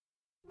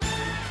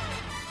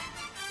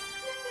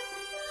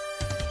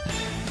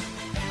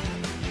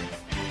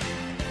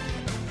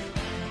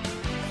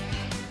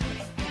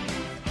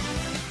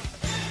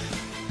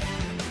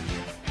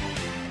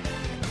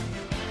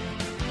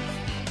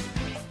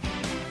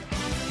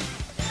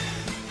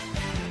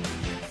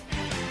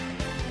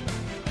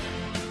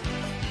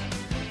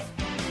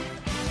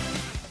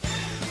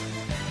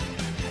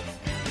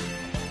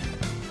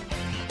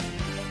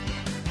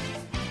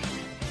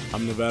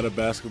I'm Nevada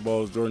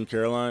basketball's Jordan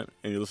Caroline,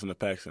 and you listen to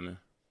Pack Center.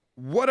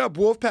 What up,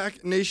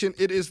 Wolfpack Nation?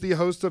 It is the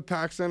host of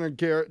Pack Center,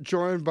 Garrett,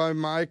 joined by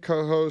my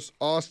co-host,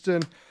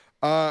 Austin.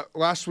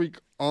 Last week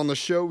on the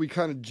show, we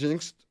kind of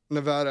jinxed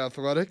Nevada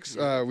Athletics.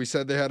 We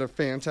said they had a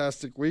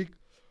fantastic week.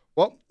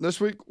 Well, this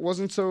week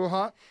wasn't so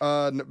hot.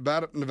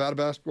 Nevada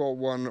basketball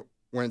went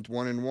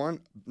 1-1.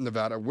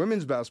 Nevada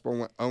women's basketball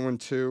went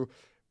 0-2.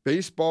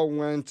 Baseball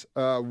went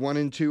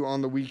 1-2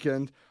 on the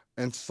weekend.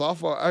 And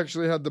softball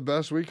actually had the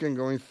best weekend,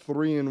 going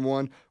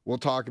 3-1. We'll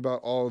talk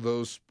about all of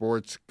those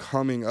sports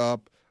coming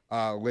up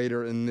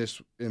later in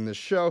this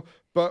show.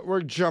 But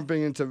we're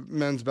jumping into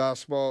men's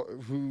basketball,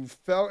 who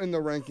fell in the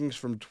rankings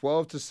from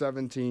 12 to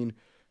 17.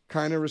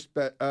 Kind of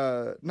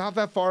not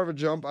that far of a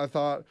jump. I've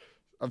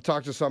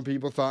talked to some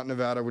people, thought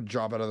Nevada would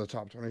drop out of the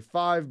top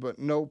 25, but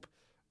nope.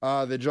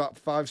 They dropped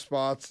 5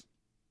 spots.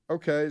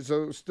 Okay,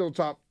 so still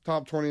top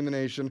 20 in the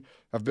nation.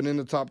 I've been in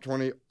the top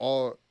 20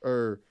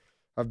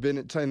 I've been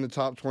in the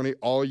top 20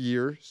 all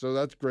year, so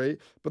that's great.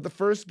 But the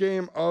first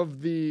game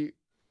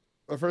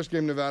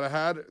Nevada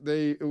had,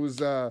 it was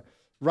a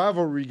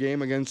rivalry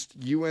game against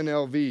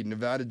UNLV.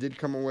 Nevada did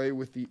come away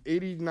with the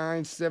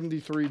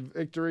 89-73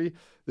 victory.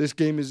 This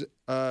game is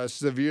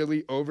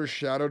severely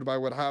overshadowed by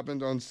what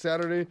happened on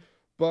Saturday,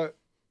 but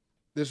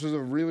this was a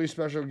really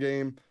special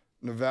game.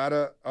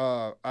 Nevada,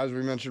 as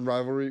we mentioned,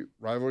 rivalry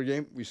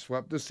game. We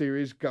swept the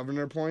series,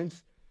 Governor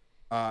points.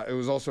 It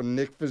was also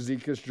Nick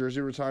Fazekas'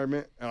 jersey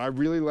retirement, and I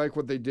really like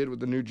what they did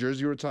with the new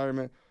jersey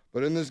retirement.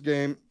 But in this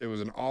game, it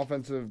was an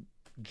offensive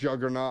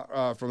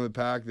juggernaut from the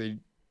Pack. They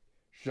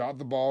shot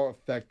the ball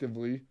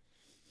effectively.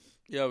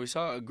 Yeah, we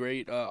saw a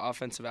great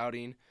offensive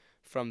outing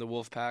from the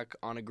Wolfpack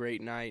on a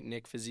great night.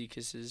 Nick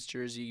Fazekas'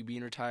 jersey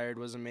being retired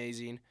was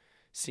amazing.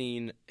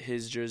 Seeing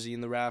his jersey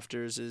in the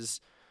rafters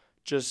is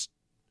just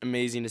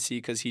amazing to see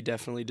because he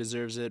definitely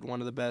deserves it.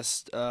 One of the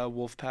best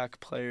Wolfpack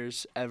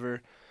players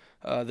ever.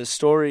 The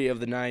story of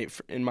the night,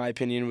 in my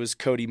opinion, was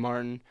Cody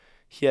Martin.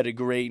 He had a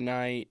great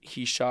night.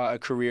 He shot a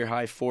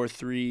career-high 4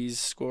 threes,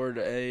 scored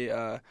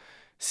a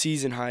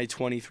season-high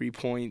 23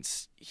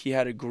 points. He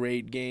had a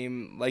great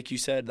game. Like you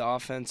said, the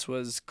offense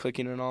was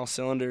clicking on all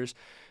cylinders.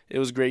 It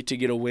was great to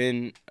get a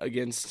win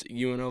against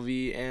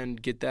UNLV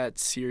and get that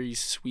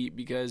series sweep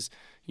because,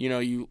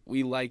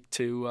 we like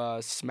to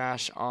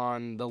smash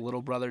on the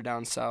little brother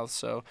down south.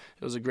 So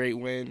it was a great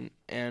win,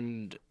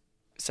 and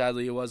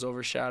sadly, it was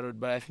overshadowed,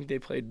 but I think they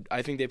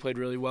played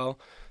really well.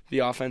 The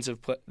offense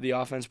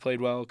played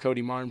well.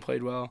 Cody Martin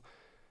played well.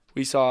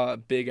 We saw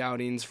big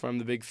outings from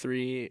the big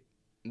three.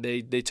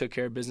 They took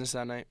care of business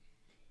that night.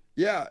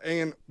 Yeah,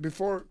 and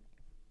before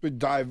we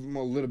dive a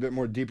little bit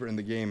more deeper in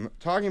the game,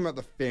 talking about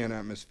the fan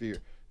atmosphere,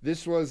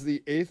 this was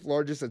the 8th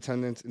largest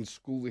attendance in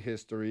school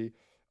history.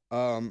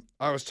 I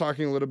was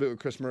talking a little bit with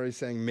Chris Murray,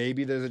 saying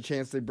maybe there's a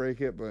chance they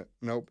break it, but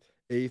nope.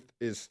 8th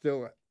is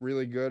still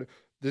really good.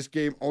 This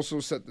game also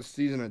set the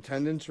season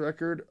attendance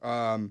record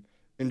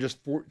in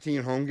just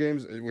 14 home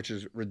games, which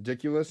is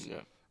ridiculous.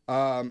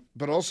 Yeah.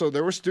 But also,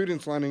 there were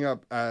students lining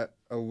up at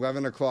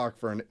 11 o'clock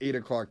for an 8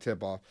 o'clock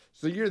tip-off.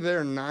 So you're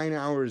there 9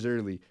 hours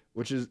early,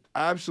 which is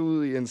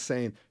absolutely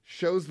insane.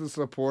 Shows the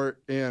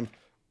support. And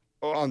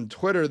on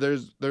Twitter,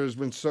 there's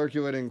been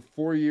circulating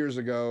 4 years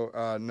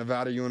ago,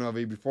 Nevada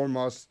UNLV, before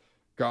Muss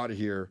got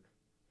here.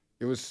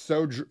 It was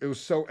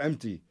so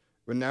empty.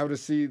 But now to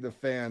see the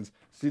fans,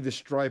 see the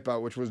stripe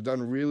out, which was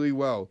done really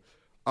well.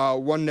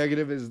 One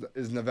negative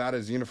is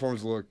Nevada's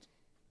uniforms looked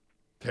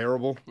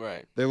terrible.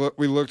 Right.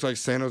 We looked like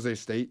San Jose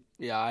State.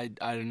 Yeah, I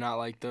did not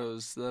like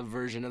those. The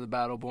version of the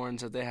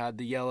Battleborns that they had,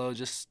 the yellow,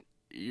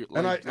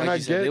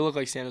 they look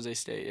like San Jose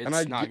State.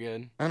 It's not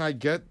good. And I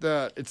get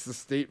that it's the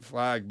state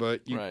flag,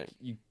 but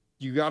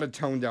you got to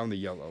tone down the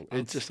yellow.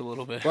 It's just a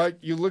little bit. Like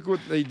you look what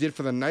they did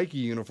for the Nike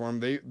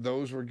uniform.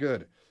 Those were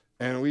good,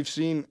 and we've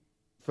seen,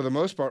 for the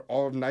most part,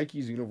 all of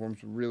Nike's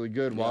uniforms were really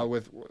good. Yeah.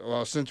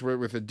 While since we're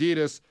with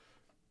Adidas,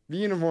 the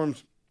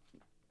uniforms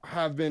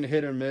have been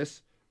hit or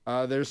miss.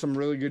 There's some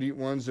really good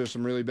ones. There's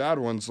some really bad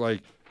ones.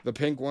 Like the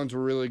pink ones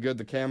were really good.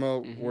 The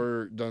camo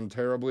were done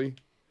terribly,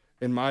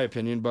 in my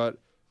opinion. But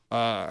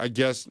I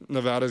guess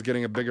Nevada's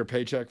getting a bigger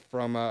paycheck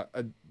from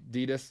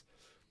Adidas.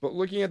 But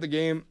looking at the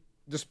game,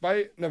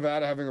 despite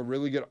Nevada having a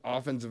really good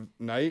offensive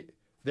night,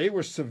 they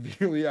were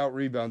severely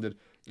out-rebounded.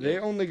 They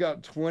only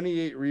got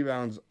 28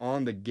 rebounds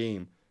on the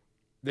game.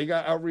 They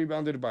got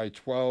out-rebounded by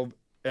 12,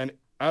 and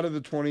out of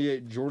the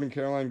 28, Jordan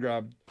Caroline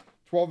grabbed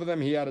 12 of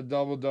them. He had a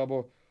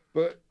double-double.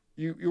 But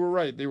you were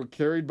right. They were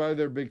carried by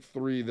their big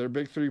three. Their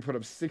big three put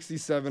up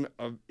 67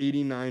 of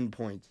 89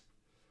 points.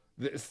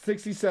 The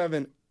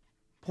 67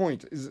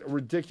 points is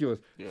ridiculous.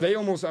 Yeah. They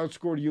almost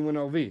outscored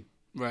UNLV.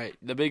 Right.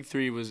 The big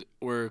three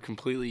were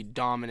completely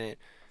dominant.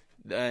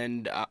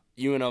 And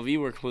UNLV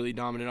were completely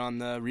dominant on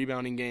the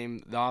rebounding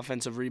game. The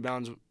offensive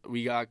rebounds,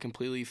 we got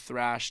completely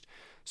thrashed.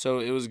 So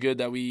it was good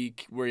that we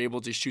were able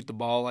to shoot the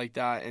ball like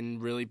that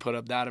and really put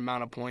up that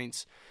amount of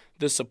points.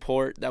 The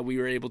support that we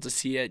were able to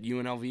see at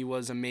UNLV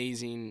was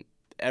amazing.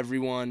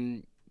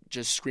 Everyone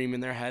just screaming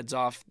their heads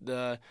off.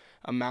 The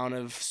amount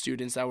of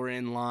students that were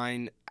in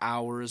line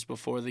hours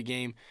before the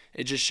game,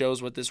 it just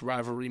shows what this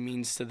rivalry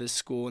means to this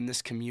school and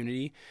this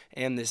community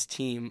and this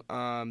team.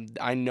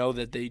 I know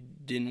that they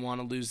didn't want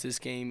to lose this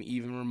game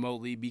even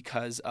remotely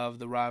because of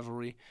the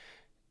rivalry,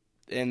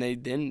 and they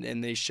didn't,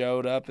 and they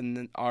showed up, and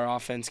then our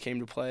offense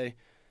came to play.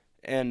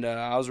 And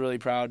I was really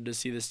proud to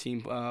see this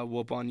team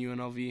whoop on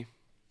UNLV.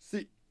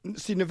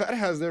 See, Nevada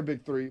has their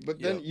big three, but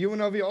then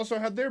UNLV also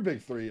had their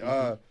big three.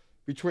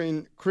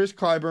 Between Chris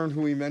Clyburn,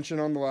 who we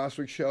mentioned on the last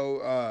week's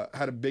show,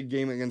 had a big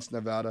game against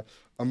Nevada.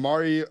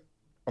 Amari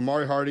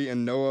Hardy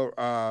and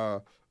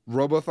Noah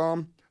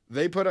Robotham,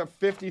 they put up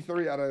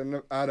 53 out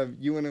of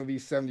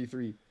UNLV's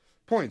 73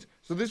 points.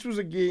 So this was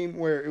a game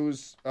where it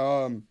was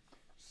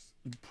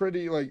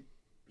pretty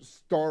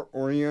start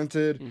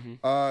oriented.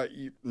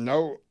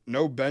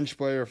 No bench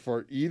player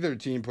for either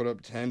team put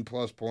up 10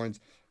 plus points,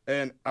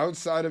 and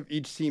outside of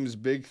each team's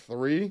big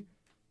three,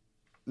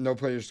 no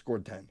players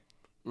scored 10.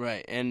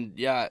 Right, and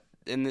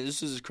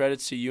this is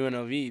credits to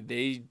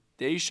UNLV.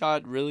 They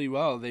shot really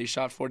well. They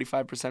shot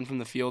 45% from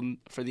the field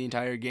for the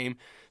entire game.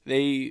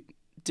 They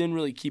didn't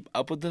really keep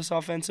up with this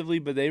offensively,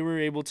 but they were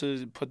able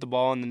to put the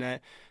ball in the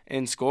net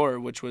and score,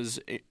 which was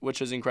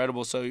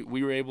incredible. So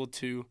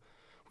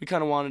we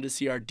kind of wanted to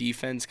see our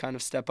defense kind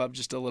of step up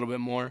just a little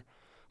bit more.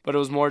 But it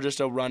was more just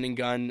a run and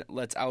gun,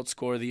 let's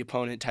outscore the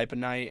opponent type of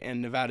night,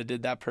 and Nevada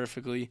did that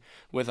perfectly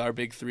with our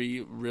big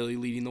three really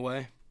leading the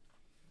way.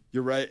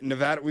 You're right.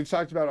 Nevada, we've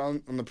talked about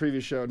on the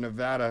previous show,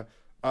 Nevada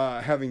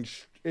having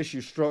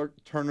issues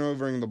turning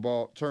over the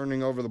ball.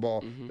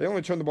 They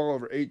only turned the ball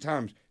over 8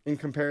 times in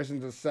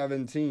comparison to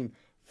 17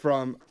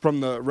 from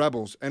the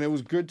Rebels. And it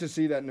was good to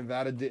see that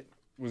Nevada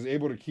was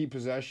able to keep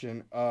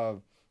possession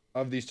of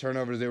these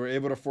turnovers. They were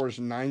able to force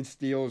 9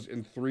 steals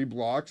and 3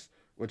 blocks,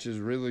 which is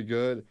really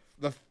good.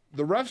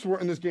 The refs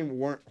in this game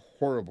weren't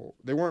horrible.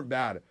 They weren't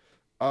bad.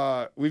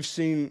 We've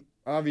seen,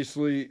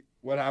 obviously,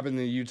 what happened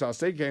in the Utah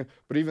State game,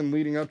 but even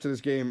leading up to this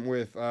game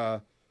with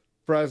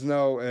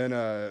Fresno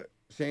and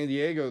San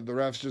Diego, the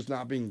refs just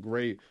not being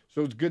great.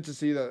 So it's good to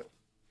see that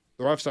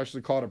the refs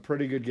actually called a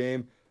pretty good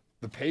game.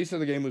 The pace of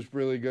the game was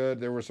really good.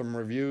 There were some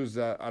reviews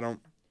that I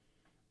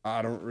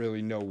don't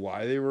really know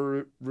why they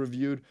were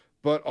reviewed,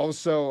 but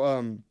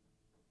also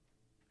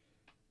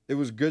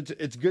it's good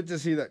to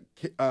see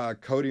that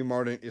Cody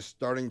Martin is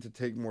starting to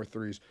take more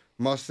threes.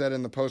 Muss said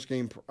in the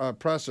post-game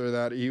presser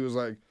that he was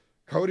like,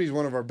 Cody's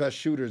one of our best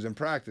shooters in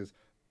practice.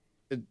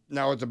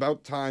 Now it's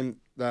about time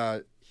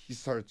that he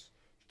starts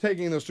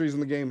taking those threes in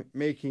the game,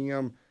 making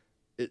them.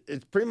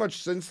 It's pretty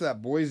much since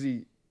that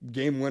Boise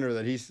game winner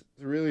that he's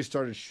really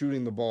started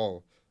shooting the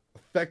ball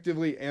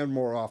effectively and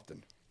more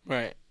often.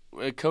 Right.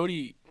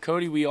 Cody,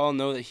 we all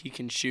know that he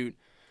can shoot.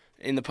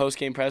 In the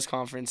post-game press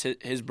conference,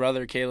 his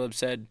brother Caleb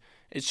said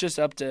it's just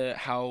up to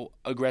how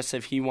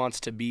aggressive he wants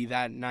to be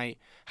that night,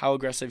 how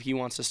aggressive he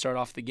wants to start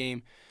off the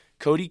game.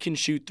 Cody can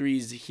shoot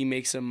threes. He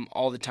makes them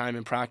all the time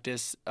in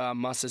practice.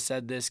 Muss has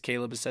said this.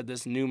 Caleb has said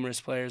this.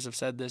 Numerous players have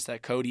said this,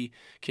 that Cody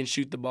can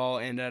shoot the ball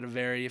and at a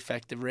very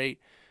effective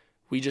rate.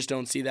 We just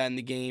don't see that in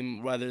the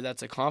game, whether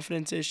that's a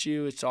confidence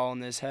issue. It's all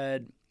in his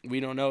head. We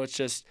don't know. It's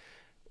just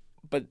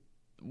 – but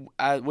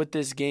what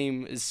this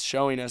game is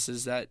showing us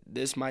is that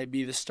this might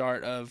be the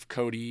start of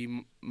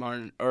Cody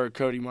Martin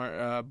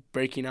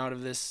breaking out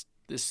of this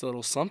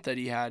little slump that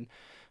he had.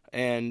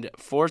 And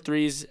 4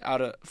 threes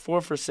out of 4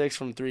 for 6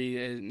 from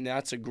 3, and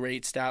that's a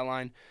great stat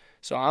line.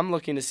 So I'm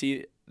looking to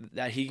see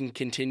that he can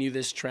continue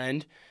this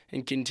trend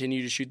and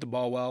continue to shoot the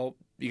ball well,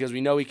 because we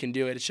know he can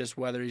do it. It's just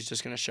whether he's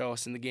just going to show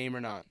us in the game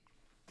or not.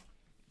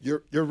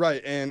 You're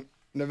right, and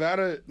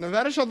Nevada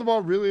shot the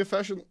ball really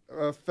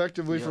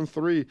effectively from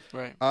 3.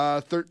 Right.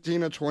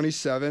 13 of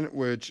 27,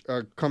 which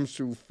comes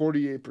to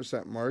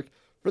 48% mark.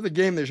 For the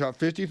game, they shot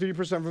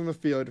 53% from the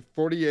field,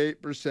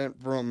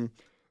 48% from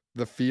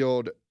the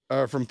field.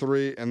 From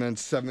 3, and then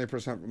 70%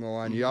 from the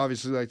line. You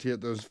obviously like to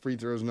get those free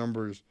throws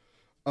numbers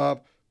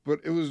up, but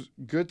it was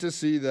good to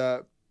see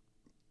that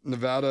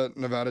Nevada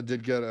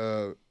did get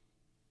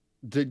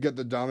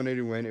the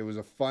dominating win. It was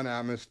a fun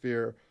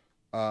atmosphere.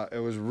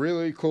 It was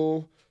really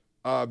cool.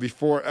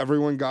 Before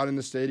everyone got in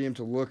the stadium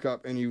to look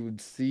up, and you would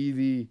see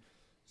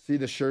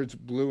the shirts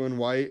blue and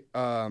white,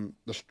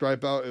 the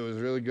stripe out. It was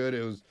really good.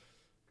 It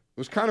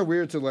was kind of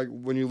weird to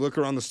when you look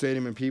around the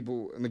stadium and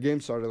people, and the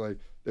game started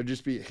there'd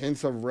just be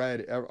hints of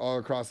red all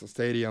across the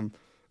stadium.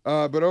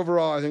 But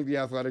overall, I think the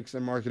athletics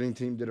and marketing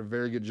team did a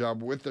very good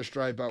job with the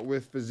stripe out,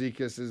 with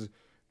Fazekas'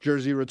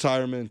 jersey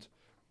retirement.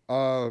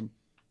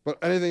 But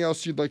anything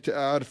else you'd like to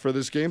add for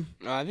this game?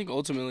 I think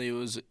ultimately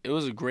it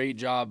was a great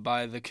job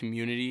by the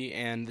community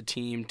and the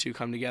team to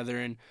come together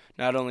and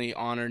not only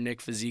honor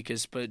Nick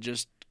Fazekas, but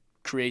just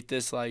create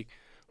this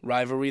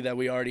rivalry that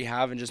we already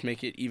have and just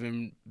make it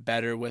even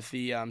better with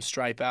the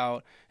stripe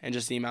out and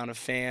just the amount of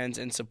fans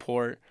and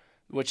support,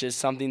 which is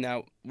something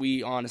that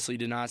we honestly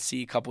did not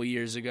see a couple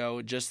years ago.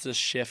 Just the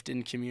shift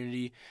in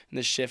community and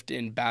the shift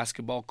in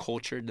basketball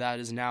culture that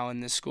is now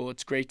in this school.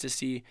 It's great to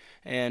see,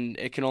 and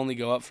it can only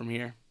go up from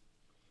here.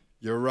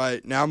 You're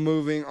right. Now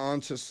moving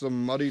on to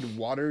some muddied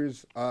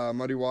waters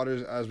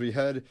as we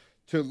head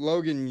to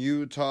Logan,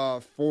 Utah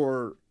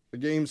for the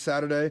game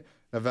Saturday.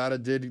 Nevada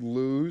did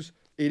lose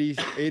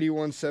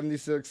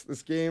 81-76.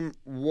 This game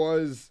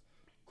was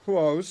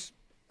close,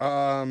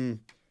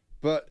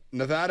 but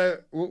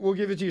Nevada, we'll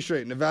give it to you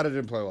straight. Nevada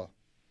didn't play well.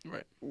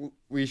 Right.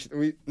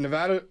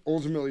 Nevada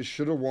ultimately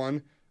should have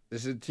won.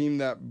 This is a team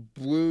that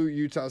blew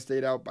Utah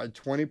State out by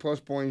 20-plus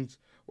points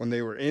when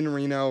they were in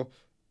Reno.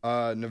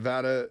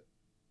 Nevada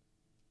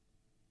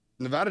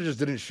just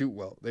didn't shoot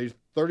well. They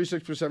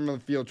 36% from the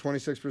field,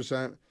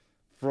 26%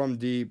 from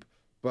deep.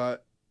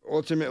 But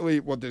ultimately,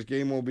 what this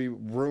game will be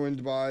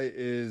ruined by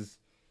is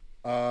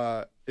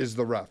the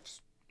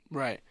refs.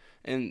 Right.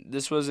 And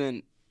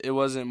it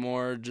wasn't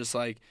more just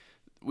like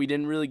we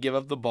didn't really give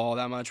up the ball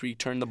that much. We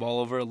turned the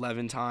ball over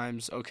 11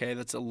 times. Okay,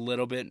 that's a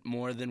little bit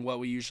more than what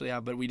we usually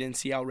have, but we didn't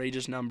see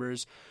outrageous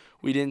numbers.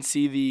 We didn't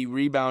see the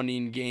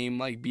rebounding game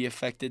be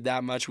affected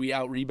that much. We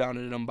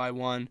out-rebounded them by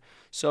 1.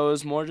 So it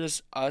was more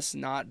just us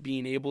not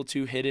being able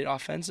to hit it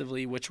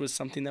offensively, which was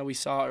something that we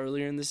saw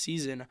earlier in the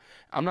season.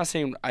 I'm not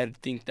saying I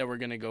think that we're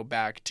going to go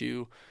back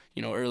to,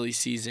 early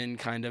season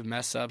kind of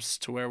mess-ups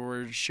to where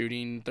we're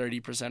shooting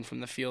 30% from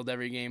the field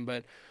every game,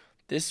 but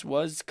this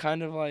was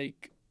kind of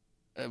like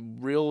a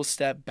real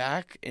step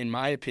back, in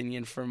my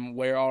opinion, from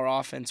where our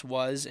offense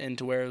was and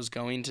to where it was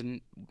going to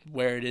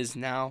where it is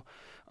now.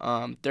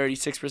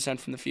 36%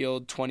 from the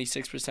field,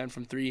 26%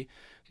 from 3.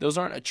 Those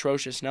aren't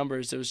atrocious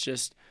numbers. It was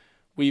just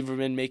we've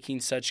been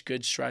making such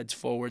good strides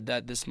forward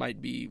that this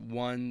might be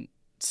one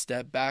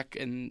step back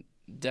and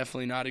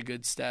definitely not a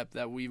good step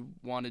that we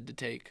wanted to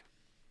take.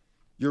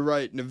 You're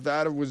right.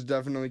 Nevada was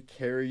definitely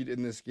carried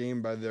in this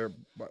game by their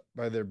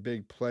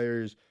big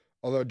players.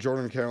 Although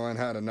Jordan Caroline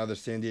had another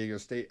San Diego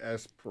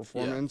State-esque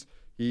performance.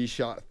 Yeah. He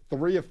shot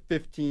 3 of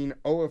 15,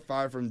 0 of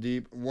 5 from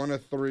deep, 1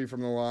 of 3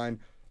 from the line.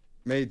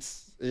 Made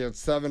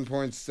 7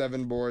 points,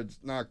 7 boards.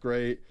 Not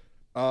great.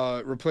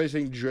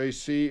 Replacing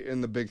JC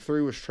in the big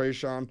 3 was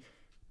Trayshawn.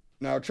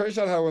 Now,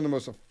 Trayshawn had one of the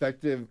most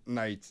effective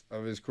nights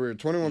of his career.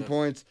 21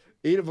 points,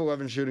 8 of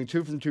 11 shooting,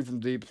 2 from 2 from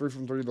deep, 3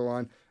 from 3 to the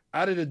line.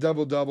 Added a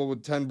double-double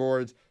with 10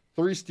 boards,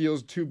 3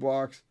 steals, 2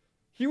 blocks.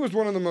 He was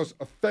one of the most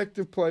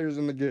effective players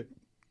in the game.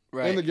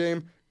 Right. In the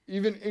game,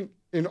 even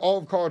in all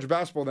of college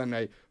basketball that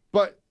night.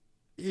 But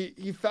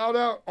he fouled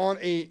out on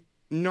a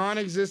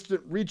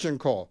non-existent reach-in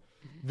call.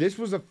 This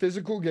was a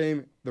physical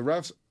game. The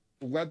refs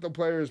let the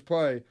players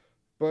play,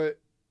 but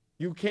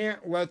you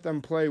can't let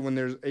them play when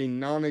there's a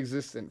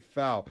non-existent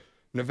foul.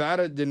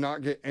 Nevada did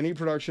not get any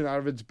production out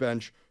of its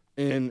bench.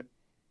 In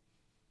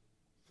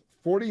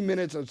 40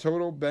 minutes of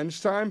total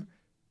bench time,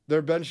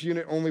 their bench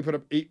unit only put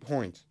up 8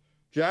 points.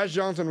 Jazz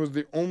Johnson was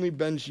the only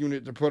bench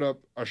unit to put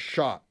up a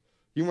shot.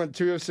 He went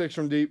 2 of 6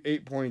 from deep,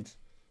 8 points.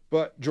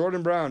 But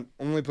Jordan Brown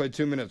only played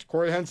 2 minutes.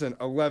 Corey Henson,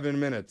 11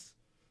 minutes.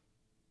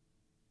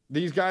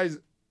 These guys,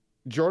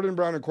 Jordan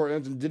Brown and Corey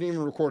Henson, didn't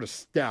even record a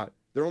stat.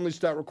 Their only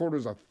stat recorded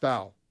was a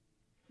foul.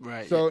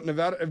 Right. So if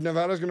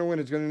Nevada's going to win,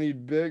 it's going to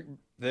need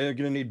they're going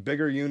to need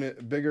bigger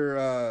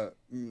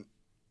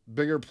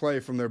play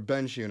from their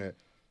bench unit.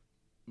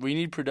 We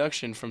need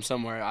production from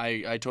somewhere.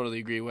 I totally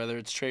agree. Whether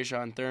it's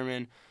Trayshawn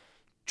Thurman,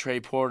 Trey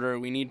Porter,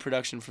 we need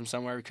production from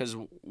somewhere, because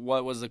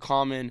what was the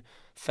common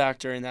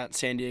factor in that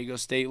San Diego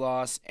State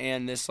loss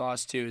and this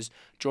loss too is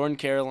Jordan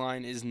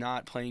Caroline is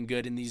not playing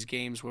good in these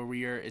games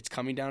where it's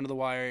coming down to the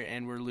wire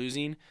and we're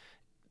losing.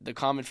 The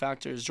common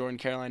factor is Jordan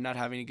Caroline not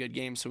having a good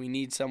game, so we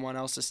need someone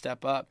else to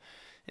step up.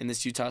 In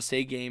this Utah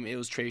State game, it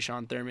was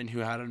Trayshawn Thurman who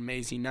had an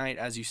amazing night,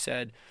 as you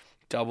said,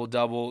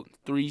 double-double,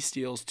 3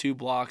 steals, 2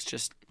 blocks,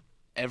 just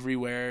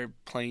everywhere,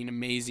 playing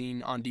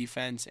amazing on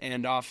defense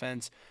and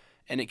offense.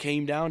 And it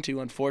came down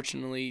to,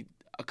 unfortunately,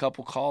 a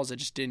couple calls that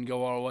just didn't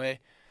go our way.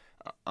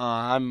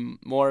 I'm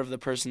more of the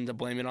person to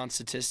blame it on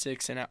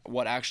statistics and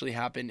what actually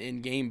happened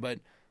in game, but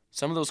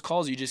some of those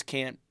calls you just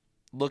can't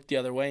look the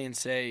other way and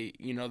say,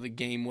 the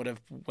game would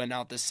have went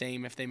out the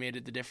same if they made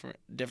it the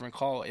different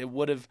call.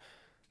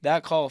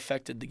 That call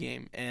affected the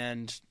game,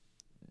 and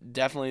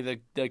definitely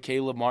the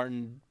Caleb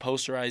Martin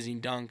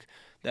posterizing dunk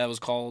that was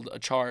called a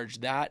charge,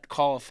 that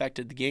call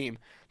affected the game.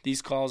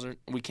 These calls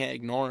we can't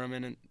ignore them,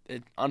 and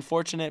it's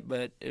unfortunate,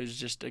 but it was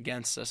just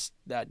against us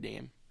that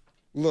game.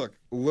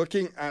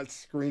 Looking at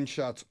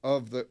screenshots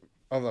of the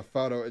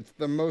photo, it's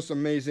the most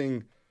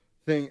amazing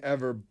thing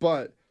ever.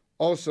 But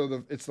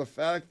also it's the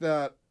fact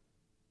that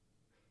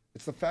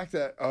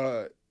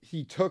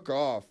he took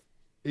off.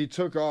 He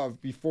took off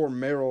before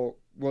Merrill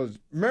was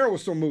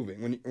still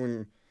moving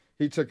when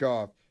he took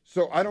off.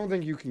 So I don't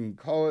think you can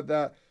call it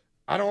that.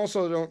 I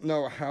also don't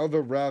know how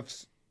the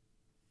refs.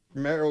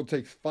 Merrill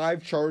takes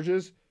 5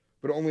 charges,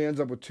 but only ends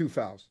up with 2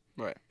 fouls.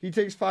 Right. He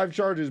takes 5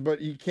 charges, but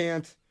he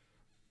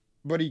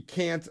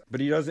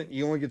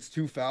only gets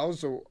 2 fouls.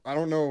 So I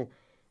don't know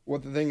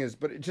what the thing is,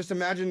 but just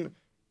imagine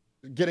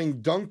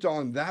getting dunked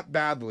on that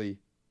badly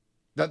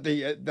do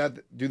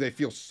they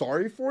feel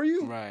sorry for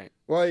you? Right.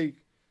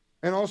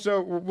 And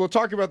also we'll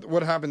talk about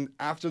what happened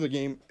after the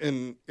game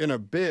in a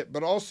bit,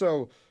 but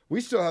also we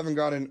still haven't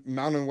gotten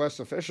Mountain West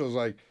officials.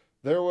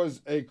 there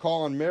was a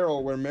call on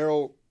Merrill where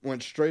Merrill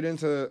went straight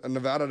into a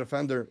Nevada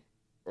defender,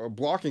 a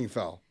blocking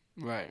foul.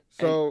 Right.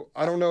 So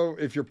I don't know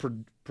if you're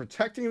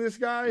protecting this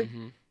guy,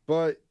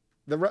 but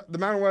the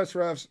Mountain West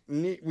refs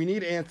we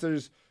need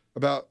answers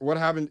about what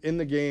happened in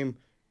the game.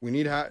 We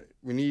need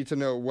to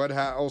know what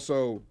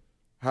also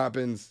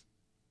happens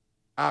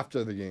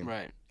after the game.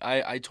 Right.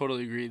 I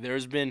totally agree.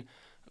 There's been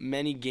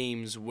many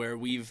games where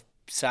we've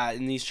sat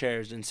in these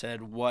chairs and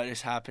said, what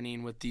is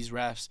happening with these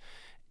refs?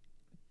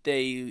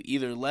 They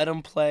either let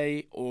them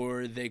play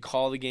or they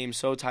call the game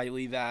so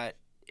tightly that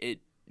it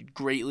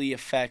greatly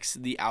affects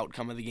the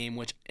outcome of the game,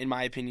 which in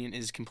my opinion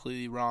is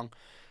completely wrong.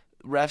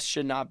 Refs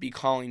should not be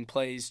calling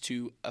plays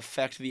to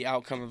affect the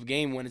outcome of a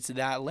game when it's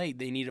that late.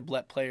 They need to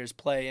let players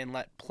play and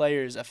let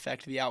players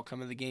affect the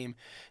outcome of the game.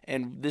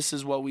 And this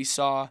is what we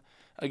saw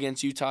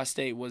against Utah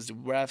State, was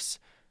refs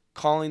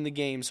calling the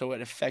game so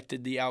it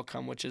affected the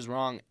outcome, which is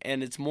wrong.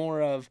 And it's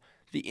more of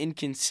the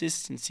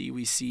inconsistency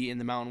we see in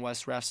the Mountain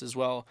West refs as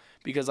well.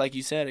 Because like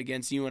you said,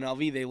 against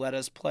UNLV, they let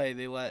us play.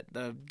 They let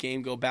the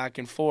game go back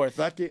and forth.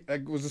 That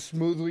was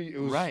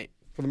right.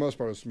 For the most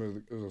part, it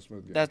was a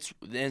smooth game.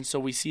 And so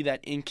we see that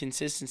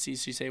inconsistency.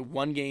 So you say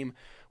one game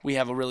we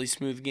have a really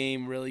smooth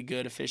game, really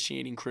good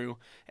officiating crew,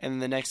 and then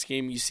the next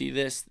game you see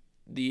this,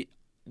 the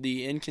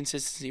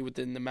inconsistency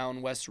within the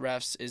Mountain West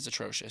refs is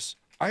atrocious.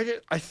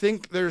 I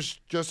think there's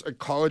just a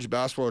college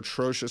basketball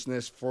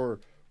atrociousness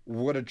for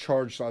what a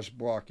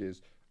charge/block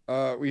is.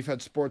 We've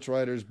had sports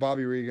writers,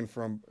 Bobby Regan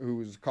who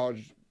was a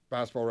college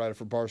basketball writer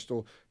for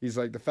Barstool. He's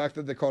like, the fact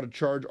that they called a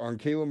charge on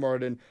Caleb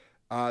Martin,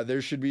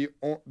 there should be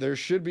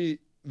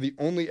the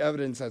only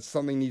evidence that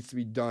something needs to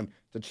be done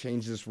to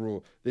change this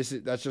rule.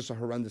 That's just a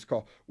horrendous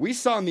call. We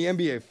saw in the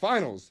NBA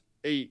Finals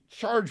a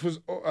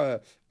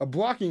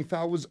blocking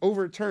foul was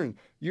overturned.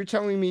 You're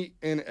telling me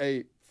in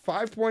a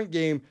 5-point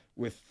game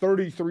with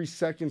 33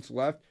 seconds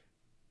left,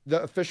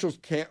 the officials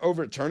can't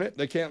overturn it?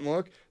 They can't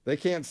look. They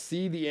can't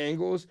see the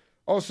angles.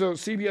 Also,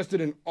 CBS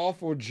did an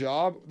awful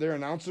job. Their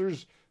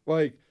announcers,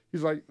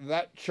 he's like,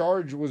 that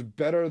charge was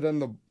better than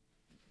the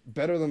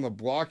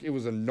block. It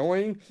was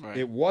annoying. Right.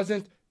 It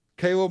wasn't.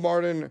 Caleb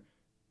Martin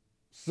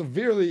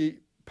severely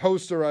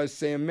posterized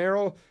Sam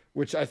Merrill,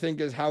 which I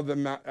think is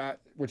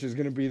which is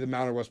going to be the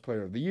Mountain West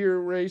Player of the Year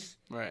race.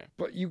 Right.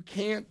 But you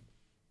can't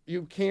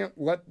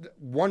let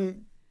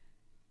one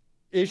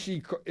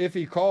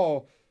iffy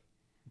call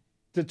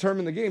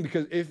determine the game,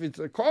 because if it's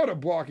called a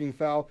blocking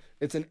foul,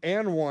 it's an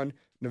and one.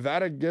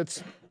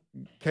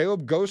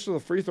 Caleb goes to the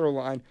free throw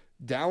line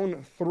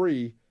down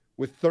 3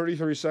 with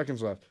 33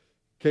 seconds left.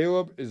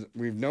 Caleb he's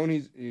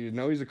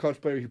a clutch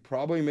player. He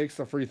probably makes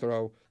the free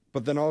throw,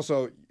 but then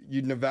also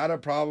Nevada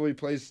probably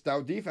plays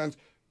stout defense.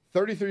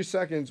 33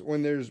 seconds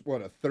when there's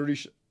a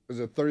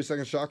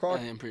 30-second shot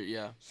clock?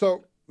 Yeah.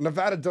 So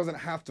Nevada doesn't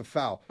have to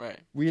foul. Right.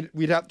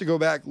 We'd have to go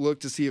back, look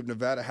to see if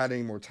Nevada had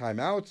any more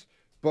timeouts,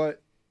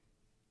 but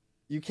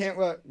you can't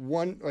let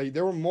one,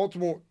 there were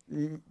multiple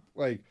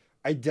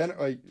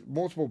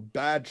multiple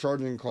bad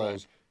charging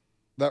calls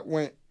that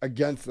went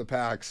against the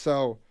Pack.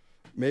 So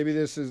maybe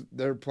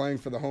they're playing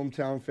for the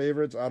hometown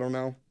favorites. I don't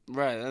know.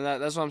 Right, and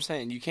that's what I'm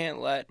saying. We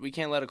can't let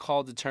a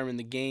call determine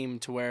the game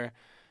to where,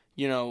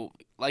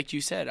 like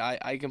you said,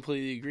 I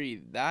completely agree.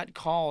 That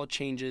call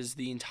changes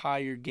the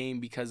entire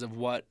game because of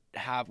what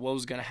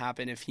was going to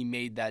happen if he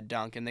made that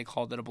dunk, and they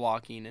called it a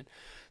blocking, and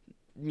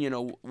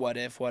what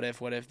if,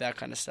 that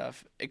kind of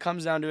stuff. It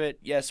comes down to it.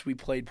 Yes, we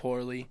played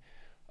poorly.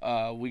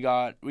 We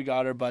got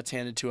our butts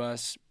handed to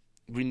us.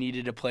 We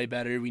needed to play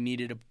better. We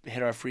needed to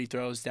hit our free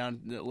throws down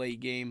the late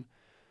game.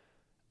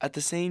 At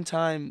the same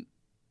time,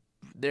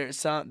 there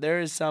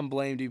is some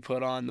blame to be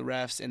put on the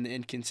refs and the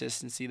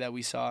inconsistency that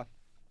we saw.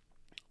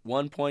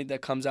 One point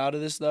that comes out of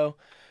this, though,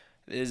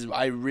 is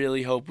I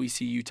really hope we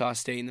see Utah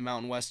State in the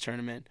Mountain West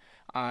tournament.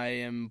 I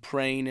am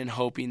praying and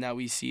hoping that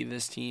we see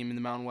this team in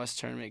the Mountain West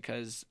tournament,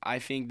 because I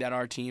think that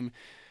our team,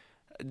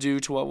 due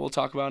to what we'll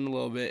talk about in a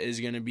little bit,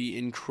 is going to be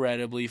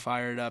incredibly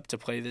fired up to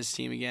play this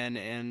team again.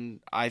 And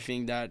I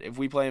think that if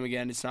we play them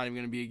again, it's not even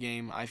going to be a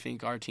game. I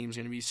think our team's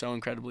going to be so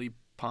incredibly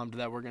pumped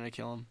that we're going to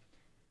kill them.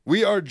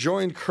 We are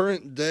joined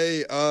current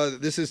day.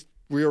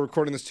 We are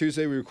recording this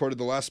Tuesday. We recorded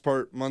the last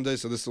part Monday,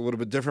 so this is a little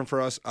bit different for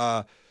us.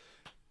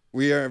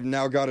 We have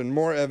now gotten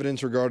more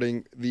evidence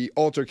regarding the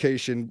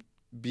altercation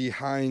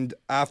behind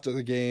after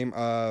the game.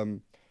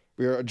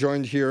 We are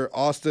joined here,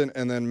 Austin,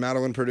 and then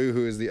Madeline Perdue,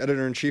 who is the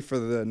editor-in-chief for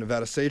the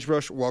Nevada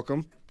Sagebrush.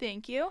 Welcome.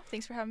 Thank you.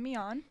 Thanks for having me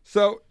on.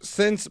 So,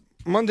 since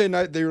Monday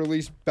night, they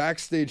released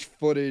backstage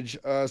footage,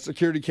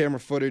 security camera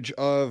footage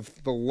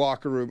of the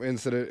locker room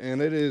incident, and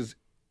it is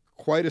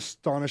quite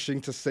astonishing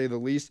to say the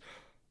least.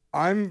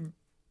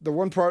 The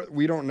one part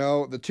we don't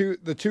know, the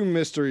two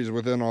mysteries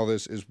within all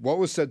this is what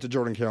was said to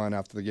Jordan Caroline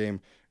after the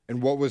game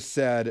and what was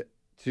said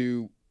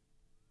to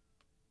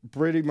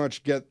pretty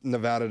much get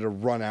Nevada to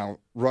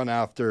run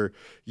after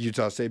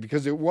Utah State,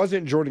 because it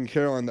wasn't Jordan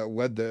Caroline that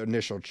led the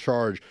initial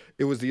charge.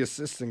 It was the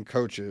assistant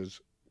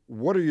coaches.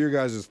 What are your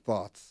guys'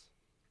 thoughts?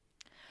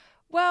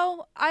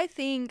 Well, I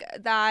think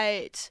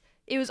that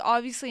it was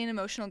obviously an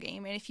emotional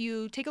game. And if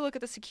you take a look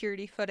at the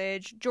security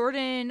footage,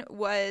 Jordan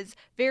was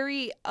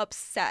very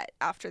upset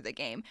after the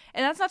game.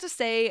 And that's not to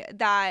say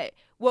that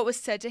what was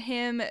said to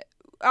him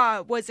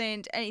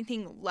wasn't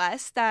anything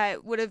less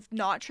that would have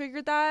not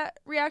triggered that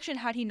reaction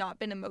had he not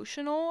been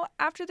emotional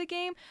after the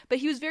game. But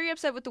he was very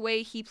upset with the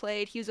way he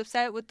played. He was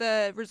upset with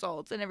the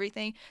results and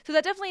everything. So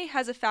that definitely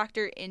has a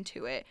factor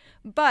into it.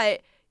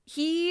 But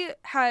he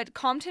had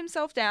calmed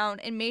himself down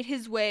and made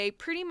his way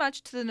pretty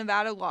much to the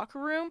Nevada locker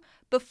room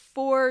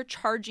before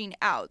charging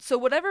out. So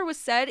whatever was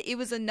said, it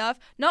was enough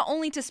not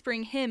only to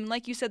spring him,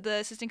 like you said, the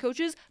assistant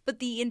coaches, but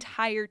the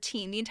entire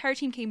team. The entire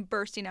team came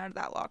bursting out of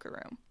that locker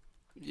room.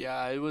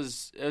 Yeah,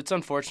 it's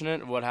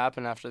unfortunate what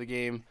happened after the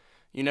game.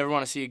 You never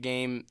want to see a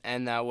game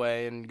end that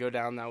way and go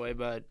down that way,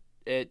 but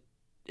it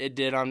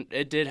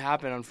did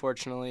happen,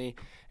 unfortunately.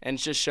 And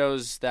it just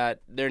shows that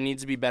there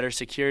needs to be better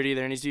security.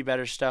 There needs to be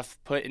better stuff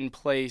put in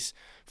place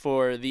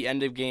for the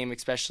end of game,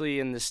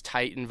 especially in this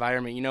tight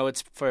environment. You know,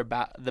 it's for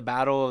the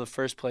battle of the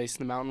first place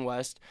in the Mountain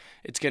West.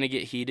 It's going to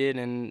get heated,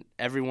 and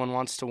everyone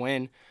wants to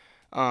win.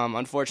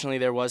 Unfortunately,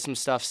 there was some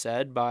stuff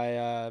said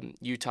by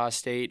Utah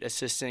State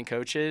assistant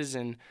coaches,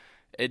 and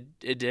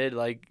it did,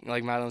 like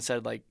Madeline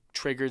said, like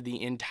triggered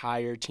the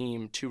entire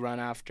team to run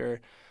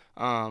after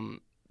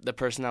the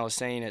person that was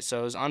saying it. So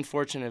it was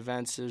unfortunate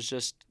events. It was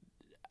just,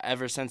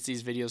 ever since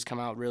these videos come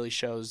out, really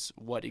shows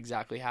what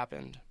exactly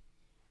happened.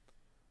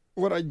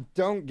 What I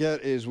don't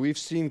get is we've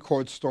seen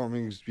court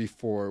stormings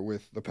before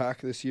with the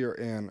Pack this year,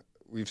 and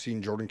we've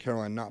seen Jordan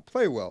Caroline not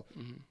play well.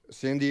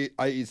 Mm-hmm.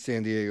 i.e.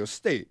 San Diego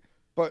State.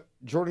 But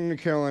Jordan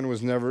Caroline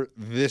was never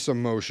this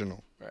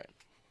emotional. Right.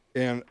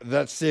 And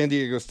that San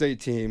Diego State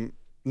team,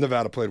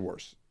 Nevada played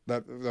worse.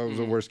 That was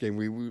the worst game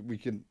we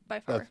could. By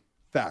far. That's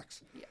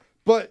facts. Yeah.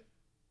 But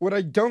what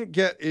I don't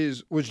get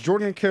is, was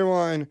Jordan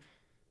Caroline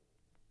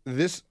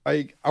this?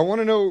 I want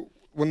to know,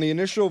 when the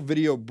initial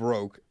video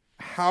broke,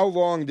 how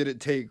long did it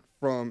take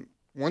from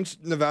once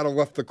Nevada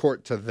left the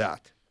court to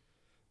that?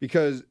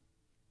 Because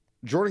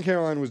Jordan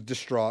Caroline was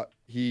distraught.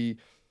 He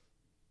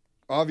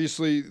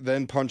obviously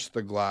then punched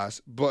the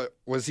glass, but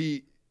was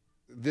he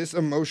this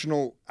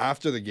emotional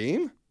after the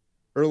game?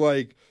 Or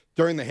like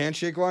during the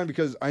handshake line?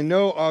 Because I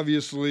know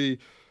obviously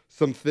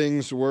some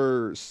things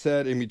were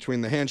said in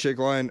between the handshake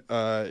line.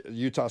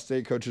 Utah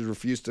State coaches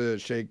refused to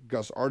shake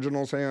Gus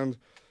Arginal's hand,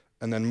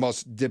 and then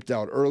Muss dipped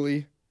out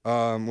early,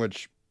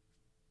 which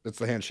it's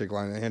the handshake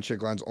line. The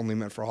handshake line's only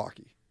meant for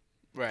hockey.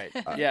 Right.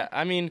 Yeah.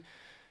 I mean,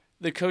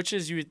 the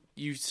coaches,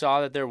 you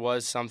saw that there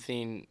was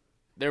something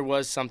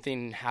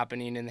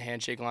happening in the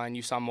handshake line.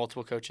 You saw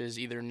multiple coaches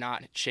either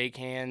not shake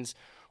hands,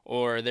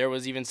 or there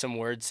was even some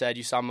words said.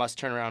 You saw Muss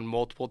turn around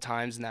multiple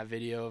times in that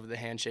video of the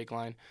handshake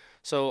line.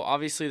 So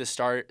obviously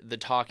the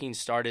talking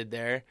started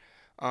there.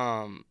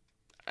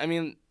 I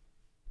mean,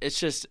 it's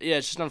just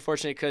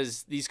unfortunate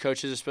because these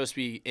coaches are supposed to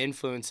be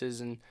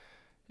influences and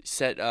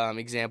set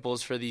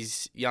examples for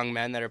these young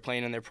men that are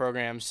playing in their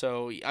programs.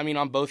 So, I mean,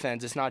 on both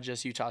ends, it's not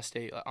just Utah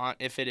State.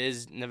 If it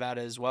is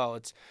Nevada as well,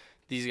 it's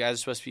these guys are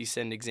supposed to be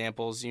setting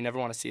examples. You never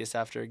want to see us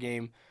after a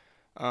game.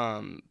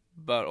 But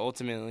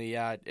ultimately,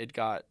 yeah, it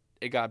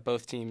got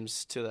both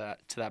teams to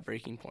that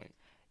breaking point.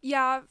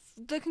 Yeah,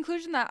 the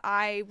conclusion that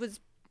I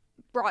was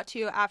brought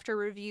to after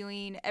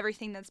reviewing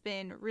everything that's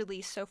been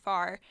released so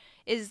far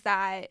is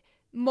that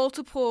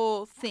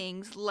multiple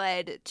things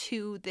led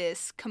to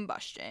this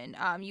combustion.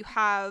 You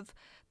have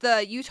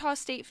the Utah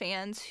State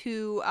fans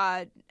who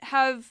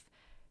have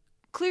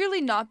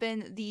clearly not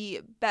been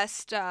the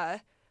best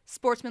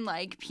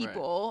sportsmanlike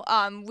people,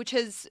 right. Which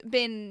has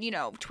been,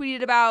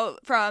 tweeted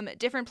about from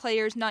different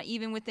players, not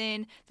even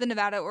within the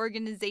Nevada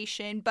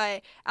organization,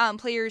 but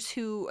players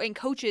and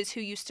coaches who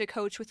used to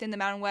coach within the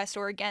Mountain West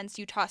or against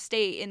Utah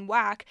State in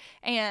WAC.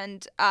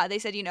 And they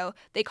said,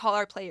 they call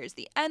our players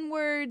the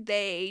N-word.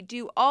 They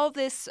do all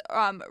this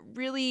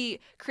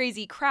really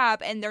crazy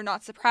crap, and they're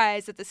not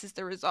surprised that this is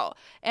the result.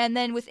 And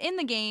then within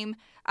the game,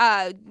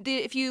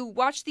 if you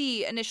watch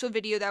the initial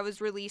video that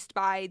was released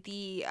by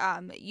the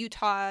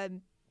Utah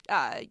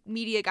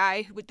media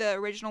guy with the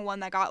original one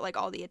that got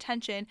all the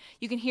attention,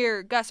 you can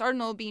hear Gus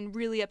Arginal being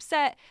really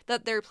upset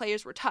that their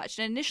players were touched.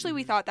 And initially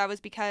we thought that was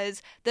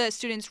because the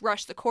students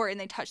rushed the court and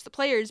they touched the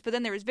players, but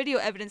then there was video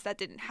evidence that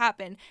didn't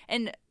happen.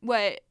 And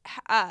what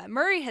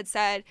Murray had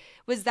said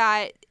was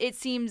that it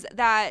seems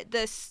that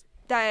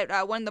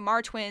one of the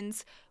Marr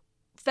twins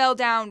fell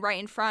down right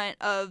in front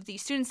of the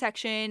student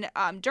section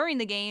during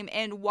the game,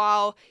 and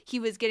while he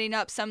was getting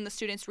up, some of the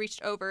students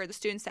reached over the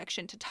student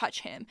section to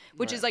touch him,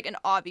 which is an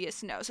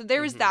obvious no. So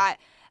there was that.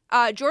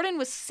 Jordan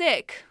was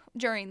sick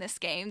during this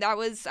game. That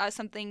was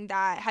something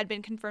that had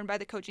been confirmed by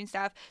the coaching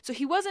staff, so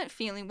he wasn't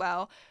feeling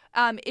well.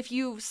 If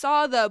you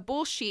saw the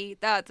bull sheet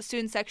that the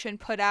student section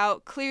put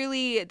out,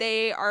 clearly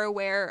they are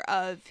aware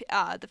of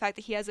the fact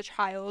that he has a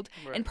child,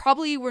 right, and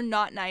probably were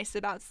not nice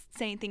about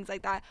saying things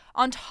like that,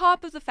 on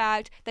top of the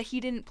fact that he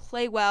didn't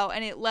play well,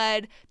 and it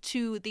led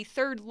to the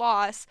third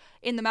loss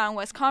in the Mountain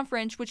West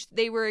Conference, which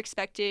they were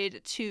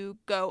expected to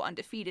go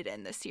undefeated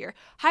in this year.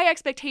 High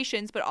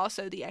expectations, but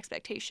also the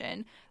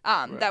expectation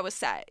that was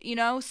set,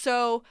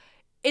 So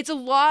it's a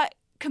lot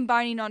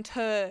combining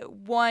onto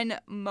one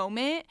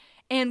moment,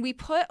 and we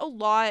put a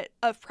lot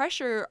of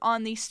pressure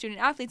on these student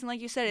athletes. And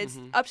like you said, it's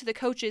up to the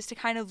coaches to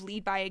kind of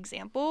lead by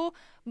example,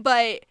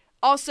 but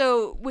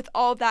also with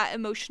all that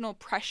emotional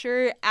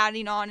pressure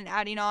adding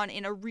on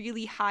in a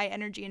really high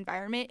energy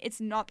environment,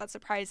 it's not that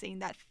surprising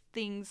that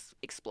things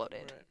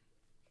exploded.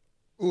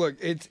 Look,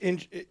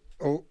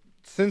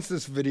 since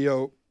this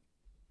video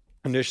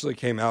initially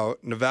came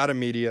out, Nevada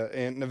media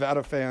and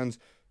Nevada fans,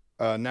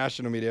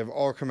 national media have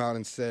all come out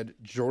and said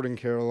Jordan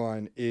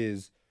Caroline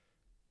is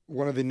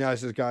one of the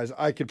nicest guys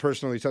I could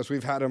personally test.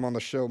 We've had him on the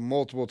show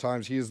multiple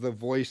times. He is the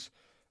voice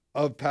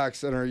of Pack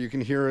Center. You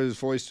can hear his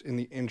voice in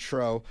the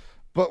intro.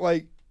 But,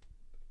 like,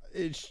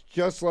 it's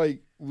just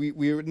like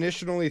we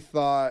initially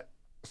thought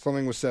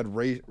something was said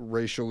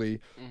racially.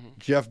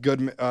 Jeff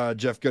Goodman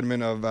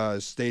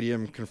of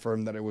Stadium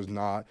confirmed that it was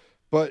not.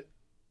 But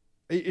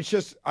it's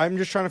just, I'm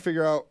just trying to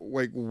figure out,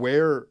 like,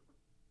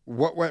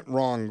 what went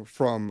wrong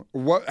from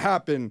what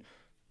happened,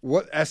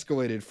 what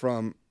escalated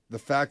from the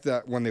fact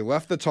that when they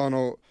left the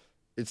tunnel,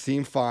 it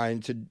seemed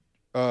fine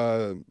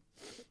to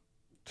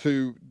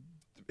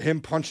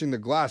him punching the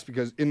glass,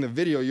 because in the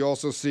video you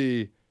also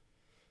see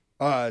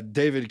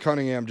David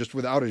Cunningham just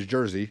without his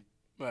jersey.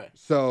 Right.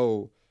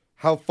 So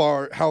how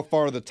far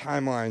are the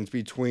timelines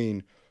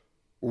between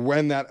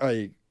when that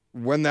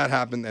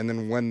happened and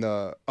then when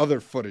the other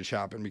footage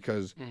happened?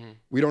 Because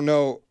we don't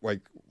know,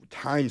 like,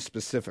 time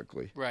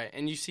specifically. Right.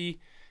 And you see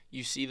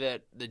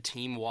that the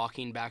team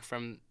walking back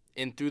through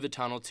the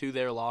tunnel to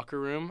their locker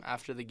room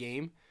after the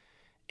game,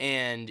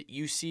 and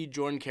you see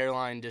Jordan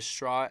Caroline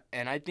distraught.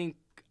 And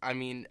I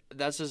mean,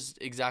 that's just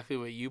exactly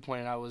what you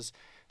pointed out, was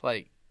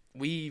like,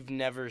 we've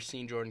never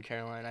seen Jordan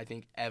Caroline, I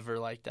think, ever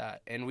like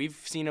that. And we've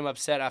seen him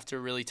upset after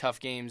really tough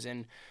games.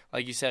 And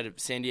like you said,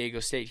 San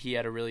Diego State, he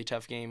had a really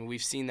tough game.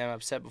 We've seen them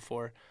upset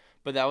before.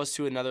 But that was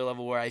to another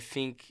level where I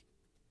think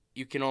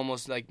you can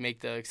almost, like,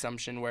 make the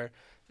assumption where,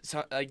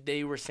 like,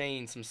 they were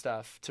saying some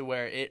stuff to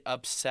where it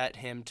upset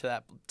him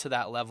to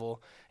that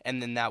level.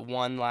 And then that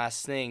one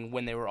last thing,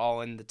 when they were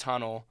all in the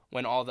tunnel,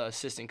 when all the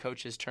assistant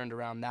coaches turned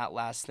around, that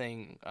last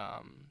thing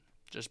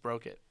just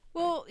broke it.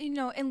 Well,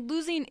 and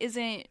losing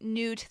isn't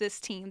new to this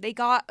team. They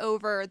got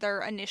over their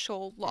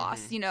initial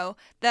loss.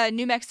 The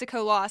New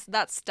Mexico loss,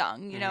 that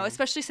stung,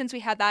 especially since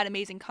we had that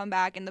amazing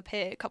comeback in the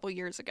pit a couple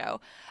years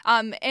ago.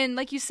 And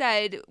like you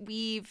said,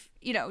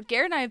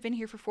 Garrett and I have been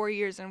here for 4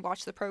 years and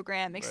watched the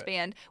program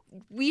expand.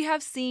 Right. We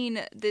have seen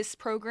this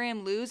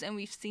program lose, and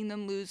we've seen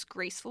them lose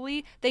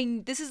gracefully.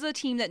 This is a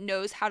team that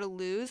knows how to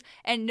lose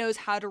and knows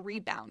how to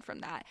rebound from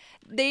that.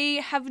 They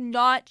have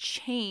not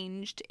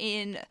changed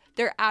in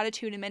their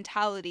attitude and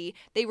mentality.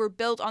 They were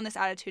built on this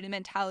attitude and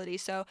mentality,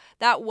 so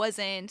that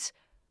wasn't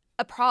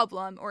a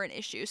problem or an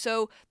issue.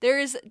 So there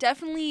is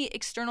definitely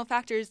external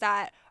factors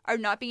that are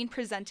not being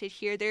presented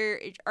here. There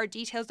are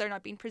details that are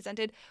not being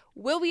presented.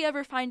 Will we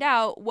ever find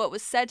out what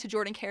was said to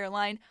Jordan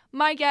Caroline?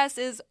 My guess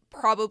is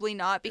probably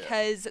not,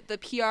 because the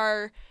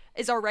PR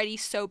is already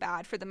so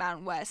bad for the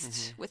Mountain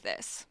West with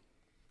this.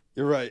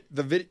 You're right.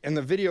 The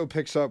video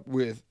picks up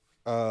with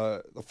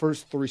the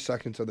first 3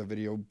 seconds of the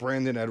video.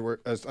 Brandon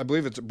Edwards, I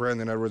believe it's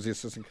Brandon Edwards, the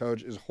assistant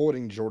coach, is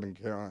holding Jordan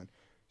Caroline.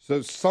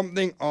 So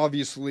something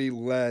obviously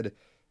led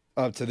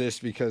up to this,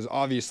 because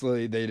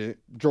obviously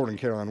Jordan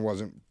Caroline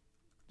wasn't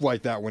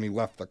like that when he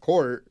left the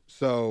court.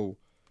 So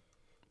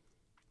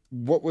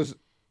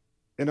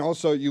and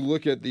also you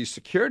look at the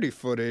security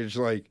footage,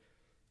 like,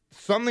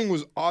 something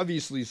was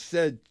obviously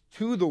said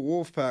to the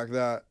Wolfpack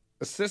that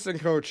assistant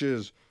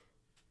coaches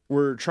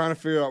were trying to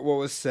figure out what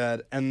was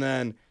said, and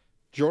then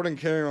Jordan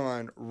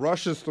Caroline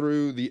rushes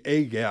through the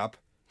A gap,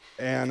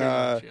 and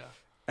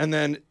and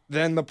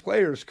then the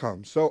players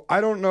come. So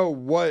I don't know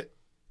what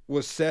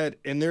was said,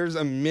 and there's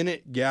a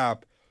minute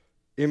gap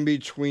in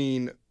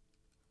between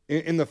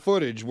in the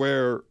footage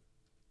where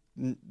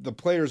the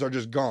players are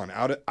just gone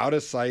out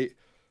of sight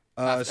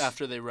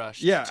after they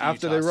rush. Yeah,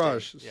 after Utah they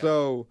rush. State. Yeah.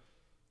 So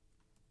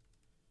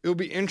it'll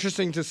be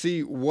interesting to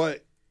see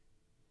what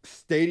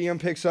Stadium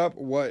picks up,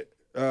 what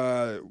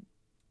NSN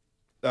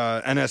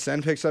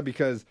picks up,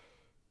 because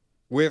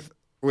with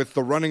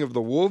the running of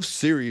the Wolves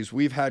series,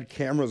 we've had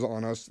cameras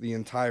on us the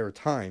entire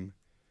time.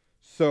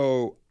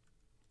 So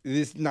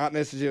this not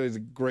necessarily is a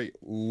great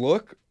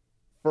look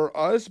for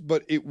us,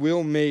 but it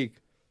will make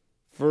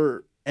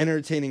for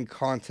entertaining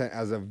content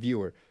as a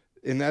viewer.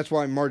 And that's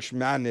why March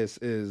Madness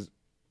is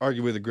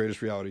arguably the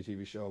greatest reality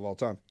TV show of all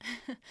time.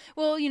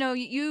 Well,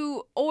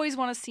 you always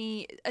want to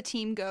see a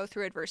team go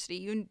through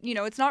adversity. You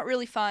know, it's not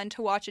really fun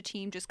to watch a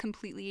team just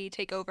completely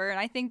take over. And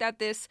I think that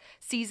this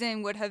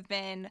season would have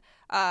been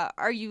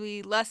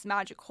arguably less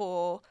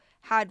magical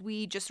had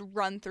we just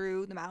run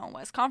through the Mountain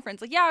West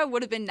Conference. Like, yeah, it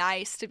would have been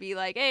nice to be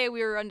like, hey,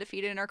 we were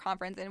undefeated in our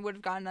conference, and it would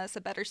have gotten us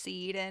a better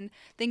seed and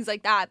things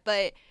like that.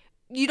 But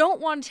you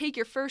don't want to take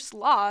your first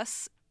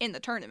loss in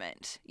the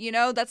tournament.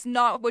 That's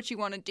not what you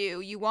want to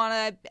do. You want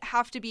to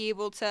have to be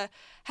able to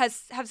have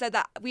said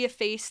that we have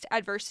faced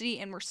adversity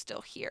and we're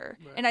still here.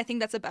 Right. And I think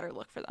that's a better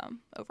look for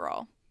them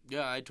overall.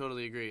 Yeah, I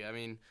totally agree. I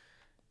mean,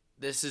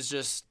 this is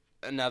just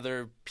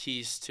another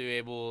piece to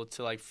able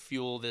to like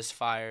fuel this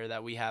fire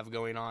that we have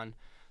going on.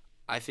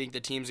 I think the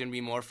team's going to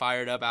be more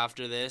fired up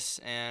after this,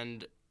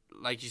 and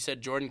like you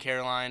said, Jordan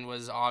Caroline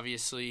was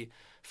obviously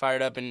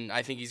fired up, and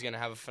I think he's going to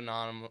have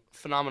a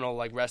phenomenal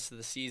like rest of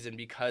the season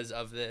because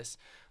of this.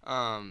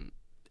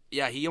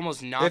 Yeah, he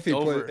almost knocked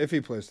over. If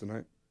he plays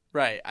tonight.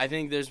 Right. I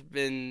think there's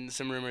been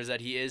some rumors that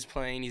he is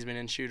playing. He's been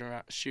in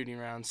shooting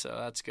rounds, so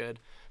that's good.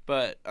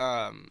 But,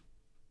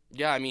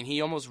 yeah, I mean,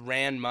 he almost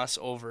ran Muss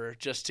over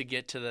just to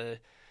get to the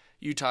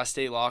Utah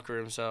State locker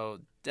room. So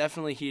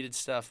definitely heated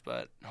stuff,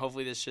 but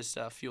hopefully this just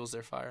fuels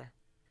their fire.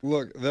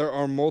 Look, there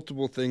are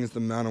multiple things the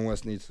Mountain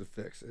West needs to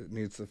fix. It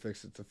needs to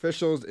fix its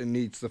officials. It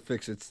needs to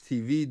fix its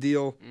TV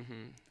deal.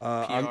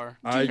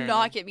 PR. Do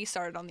not get me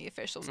started on the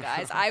officials,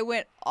 guys. I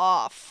went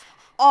off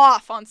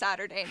on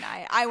Saturday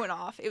night. I went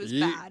off. It was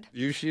bad.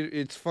 You should.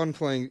 It's fun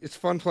playing. It's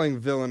fun playing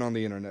villain on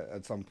the internet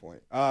at some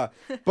point.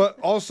 But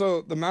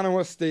also the Mountain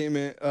West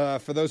statement.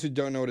 For those who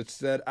don't know what it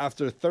said,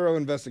 after a thorough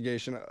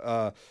investigation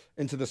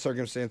into the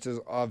circumstances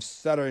of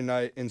Saturday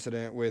night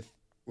incident,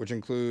 which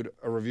include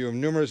a review of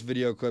numerous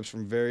video clips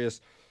from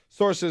various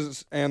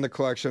sources and the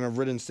collection of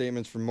written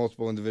statements from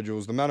multiple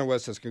individuals, the Mountain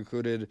West has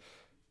concluded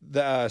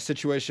the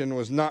situation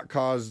was not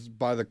caused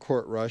by the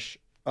court rush.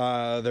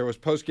 There was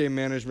post-game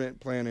management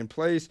plan in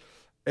place,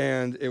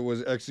 and it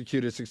was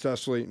executed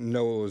successfully.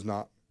 No, it was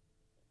not.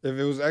 If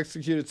it was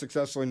executed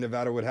successfully,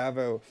 Nevada would have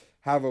a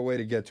way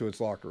to get to its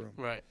locker room.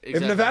 Right.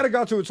 Exactly. If Nevada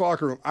got to its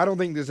locker room, I don't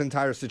think this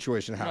entire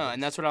situation happened. No,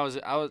 and that's what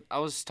I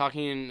was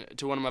talking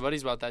to one of my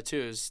buddies about that too.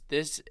 Is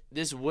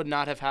this would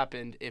not have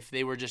happened if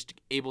they were just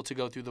able to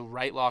go through the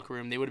right locker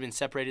room. They would have been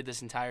separated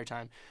this entire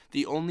time.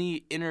 The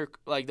only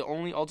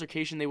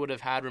altercation they would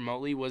have had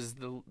remotely was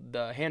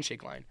the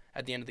handshake line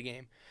at the end of the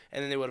game.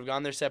 And then they would have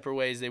gone their separate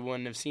ways. They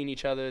wouldn't have seen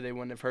each other. They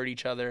wouldn't have heard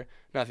each other.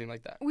 Nothing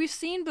like that. We've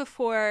seen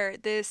before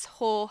this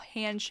whole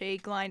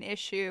handshake line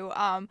issue.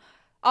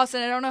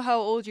 Austin, I don't know how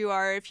old you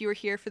are if you were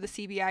here for the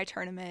CBI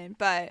tournament,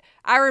 but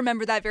I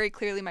remember that very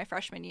clearly my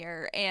freshman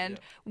year. And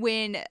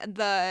when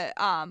the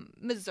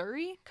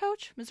Missouri,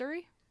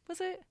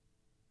 was it?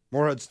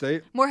 Morehead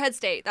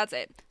State, that's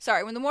it.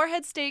 Sorry, when the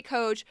Morehead State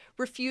coach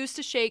refused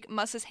to shake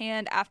Muss's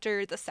hand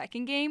after the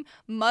second game,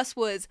 Muss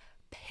was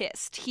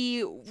pissed.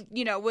 He,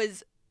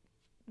 was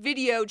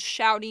videoed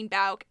shouting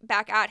back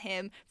at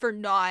him for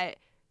not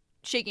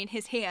shaking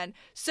his hand.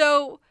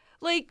 So,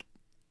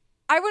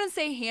 I wouldn't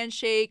say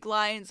handshake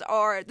lines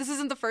this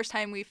isn't the first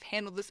time we've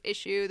handled this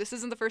issue. This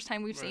isn't the first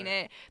time we've seen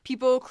it.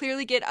 People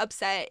clearly get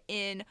upset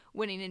in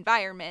winning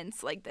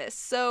environments like this.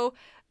 So,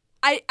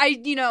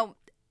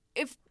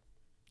 if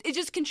it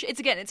just,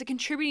 it's a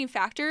contributing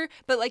factor,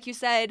 but like you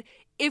said,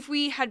 if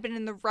we had been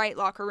in the right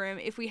locker room,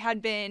 if we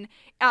had been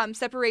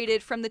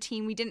separated from the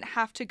team, we didn't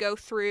have to go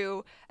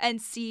through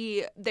and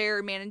see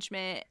their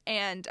management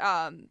and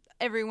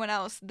everyone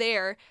else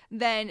there,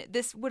 then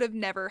this would have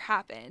never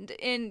happened.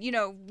 And,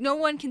 no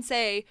one can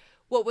say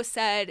what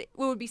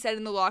would be said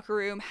in the locker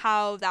room,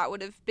 how that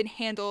would have been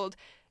handled.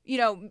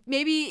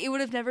 Maybe it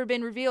would have never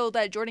been revealed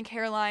that Jordan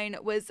Caroline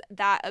was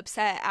that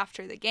upset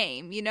after the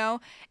game,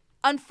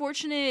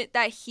 Unfortunate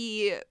that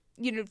he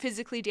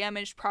physically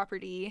damaged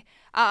property.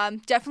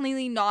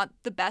 Definitely not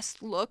the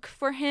best look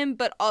for him,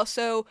 but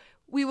also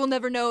we will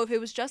never know if it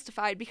was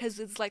justified because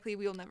it's likely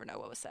we will never know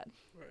what was said.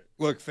 Right.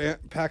 Look,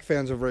 Pack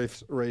fans have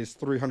raised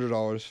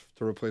 $300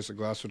 to replace the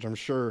glass, which I'm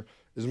sure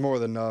is more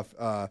than enough.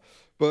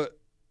 But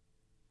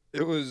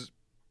it was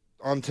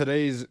on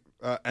today's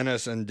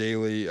NSN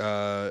Daily,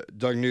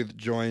 Doug Knuth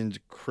joined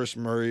Chris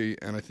Murray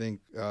and I think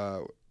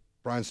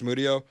Brian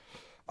Samudio.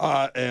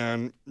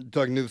 And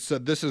Doug Knuth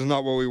said, "This is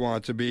not what we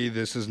want it to be.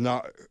 This is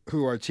not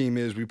who our team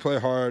is. We play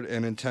hard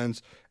and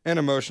intense and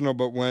emotional,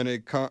 but when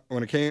it come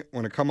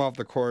off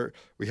the court,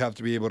 we have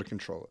to be able to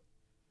control it,"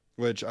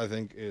 which I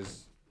think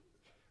is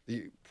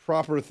the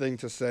proper thing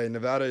to say.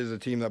 Nevada is a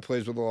team that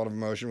plays with a lot of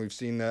emotion. We've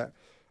seen that.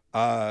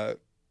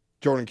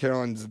 Jordan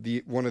Caroline's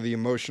one of the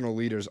emotional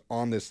leaders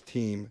on this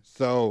team,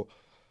 so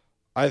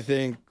I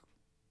think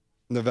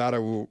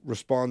Nevada will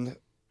respond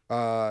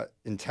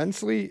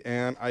intensely,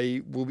 and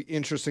I will be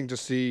interesting to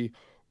see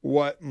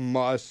what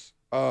Muss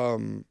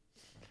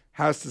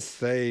has to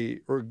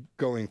say or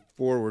going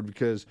forward,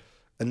 because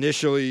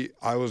initially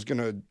I was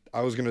gonna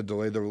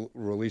delay the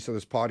release of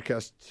this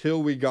podcast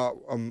till we got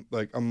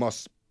a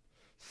Muss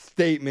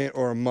statement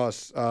or a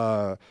Muss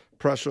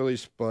press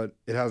release, but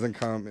it hasn't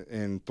come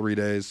in 3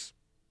 days.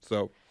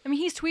 So I mean,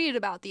 he's tweeted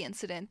about the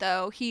incident,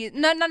 though. He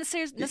not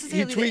necessarily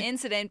the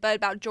incident, but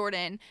about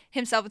Jordan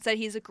himself, and said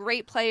he's a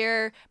great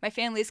player. My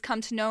family has come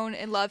to know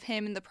and love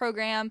him in the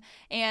program,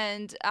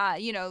 and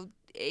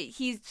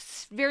he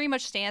very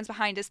much stands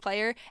behind his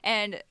player.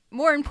 And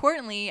more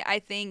importantly, I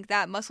think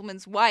that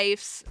Musselman's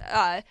wife's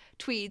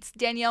tweets,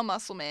 Danielle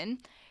Musselman,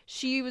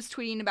 she was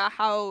tweeting about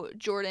how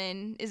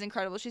Jordan is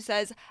incredible. She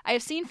says, "I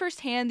have seen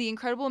firsthand the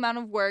incredible amount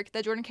of work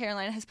that Jordan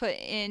Caroline has put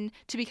in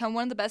to become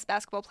one of the best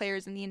basketball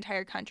players in the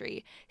entire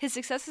country. His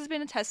success has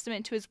been a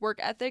testament to his work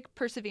ethic,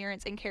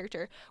 perseverance, and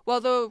character.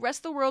 While the rest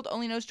of the world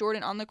only knows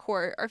Jordan on the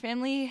court, our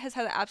family has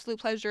had the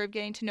absolute pleasure of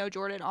getting to know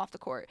Jordan off the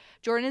court.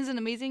 Jordan is an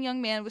amazing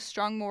young man with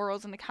strong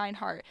morals and a kind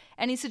heart.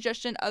 Any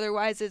suggestion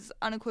otherwise is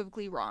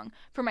unequivocally wrong.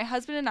 For my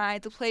husband and I,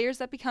 the players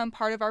that become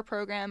part of our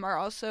program are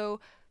also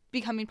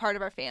becoming part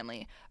of our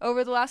family.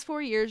 Over the last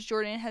 4 years,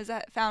 Jordan has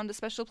found a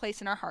special place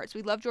in our hearts.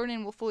 We love Jordan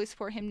and will fully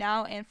support him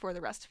now and for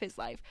the rest of his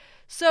life."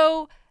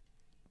 So,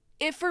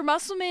 if for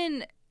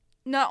Musselman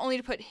not only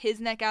to put his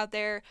neck out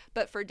there,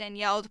 but for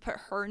Danielle to put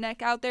her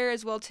neck out there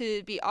as well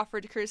to be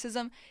offered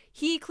criticism,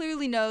 he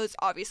clearly knows,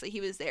 obviously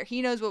he was there,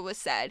 he knows what was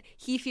said.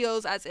 He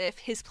feels as if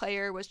his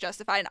player was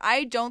justified. And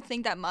I don't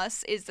think that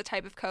Muss is the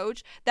type of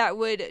coach that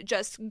would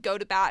just go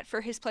to bat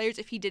for his players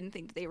if he didn't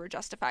think that they were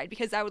justified,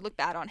 because that would look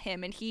bad on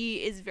him. And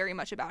he is very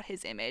much about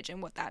his image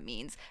and what that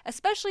means,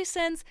 especially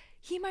since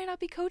he might not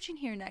be coaching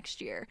here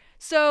next year.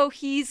 So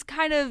he's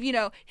kind of,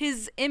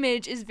 his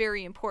image is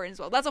very important as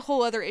well. That's a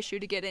whole other issue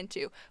to get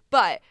into.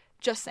 But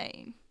just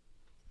saying.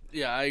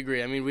 Yeah, I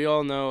agree. I mean, we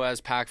all know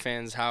as Pack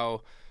fans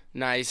how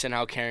nice and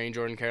how caring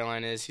Jordan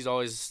Caroline is. He's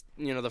always,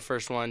 the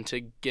first one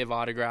to give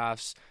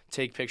autographs,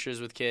 take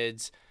pictures with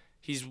kids.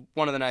 He's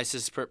one of the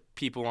nicest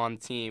people on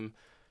the team.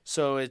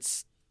 So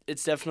it's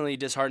definitely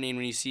disheartening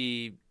when you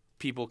see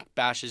people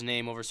bash his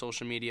name over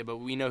social media, but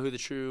we know who the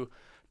true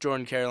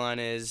Jordan Caroline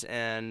is,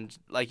 and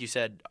like you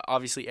said,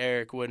 obviously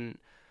Eric wouldn't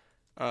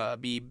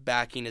be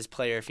backing his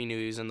player if he knew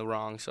he was in the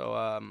wrong.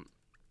 So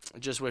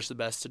just wish the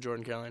best to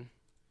Jordan Caroline.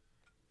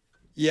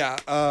 Yeah,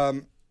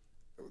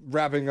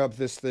 wrapping up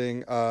this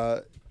thing,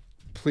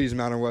 please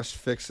Mountain West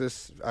fix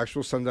this.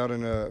 Actual send out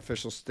an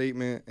official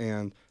statement,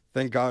 and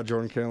thank God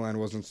Jordan Caroline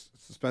wasn't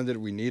suspended.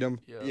 We need him.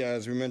 Yeah,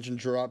 as we mentioned,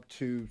 dropped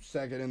to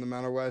second in the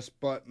Mountain West,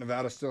 but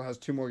Nevada still has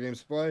 2 more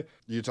games to play.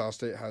 Utah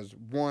State has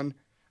 1.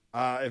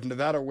 If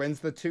Nevada wins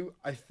the 2,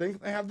 I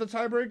think they have the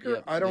tiebreaker.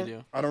 Yep,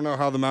 I don't know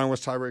how the Mountain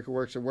West tiebreaker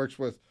works.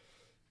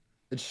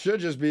 It should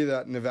just be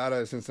that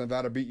Nevada, since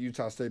Nevada beat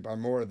Utah State by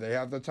more, they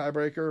have the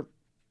tiebreaker.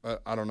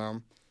 But I don't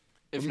know.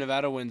 If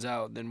Nevada wins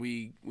out, then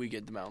we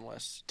get the Mountain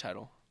West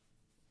title.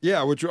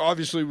 Yeah, which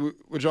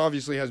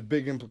obviously has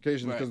big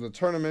implications Right. because of the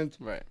tournament.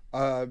 Right.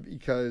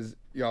 Because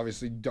you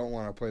obviously don't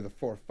want to play the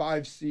 4 or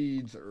 5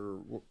 seeds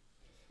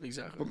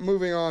Exactly. But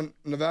moving on,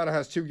 Nevada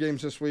has 2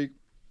 games this week.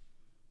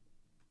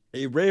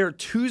 A rare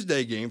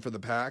Tuesday game for the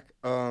Pack.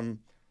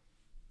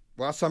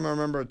 Last time I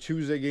remember a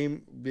Tuesday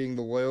game being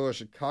the Loyola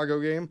Chicago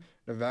game.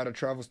 Nevada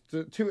travels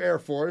to Air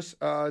Force,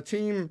 a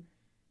team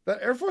that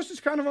Air Force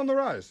is kind of on the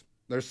rise.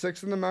 They're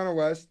 6th in the Mountain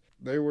West.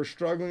 They were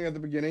struggling at the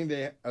beginning.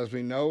 They, as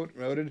we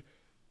noted,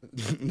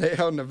 they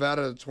held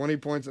Nevada to 20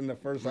 points in the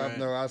first half in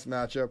their last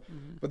matchup.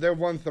 Mm-hmm. But they've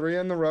won 3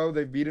 in a row.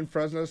 They've beaten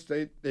Fresno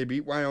State. They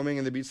beat Wyoming,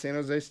 and they beat San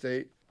Jose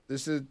State.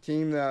 This is a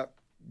team that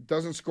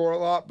doesn't score a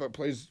lot, but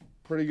plays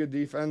pretty good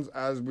defense,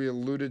 as we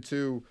alluded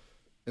to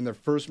in their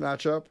first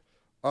matchup.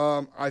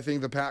 I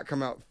think the Pack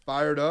come out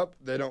fired up.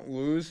 They don't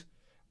lose.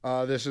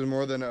 This is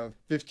more than a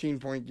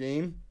 15-point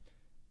game.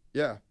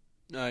 Yeah.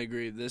 I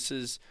agree.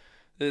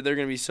 They're going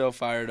to be so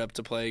fired up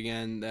to play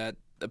again that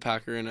the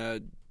Pack are going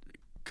to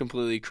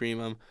completely cream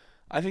them.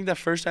 I think the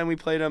first time we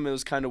played them, it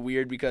was kind of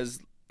weird because,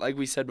 like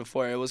we said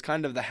before, it was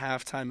kind of the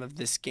halftime of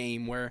this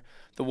game where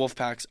the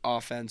Wolfpack's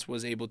offense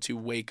was able to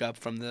wake up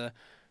from the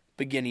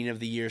beginning of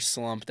the year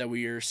slump that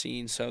we were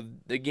seeing. So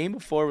the game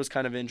before was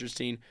kind of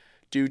interesting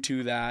due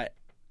to that.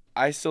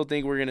 I still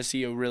think we're going to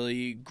see a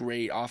really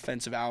great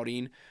offensive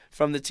outing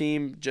from the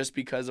team just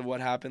because of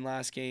what happened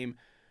last game.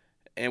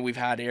 And we've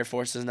had Air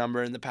Force's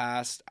number in the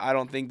past. I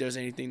don't think there's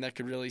anything that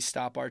could really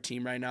stop our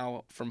team right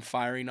now from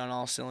firing on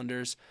all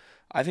cylinders.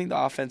 I think the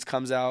offense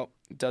comes out,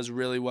 does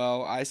really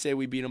well. I say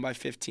we beat them by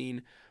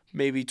 15,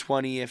 maybe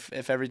 20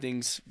 if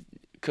everything's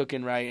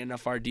cooking right and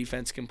if our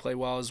defense can play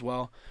well as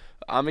well.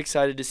 I'm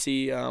excited to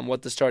see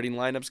what the starting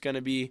lineup's going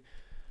to be.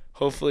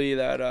 Hopefully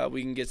that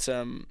we can get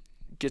some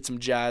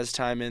Jazz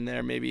time in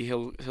there. Maybe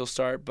he'll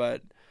start,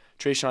 but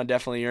Trayshawn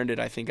definitely earned it,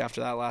 I think, after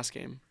that last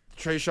game.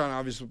 Trayshawn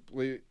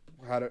obviously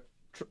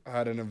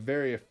had a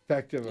very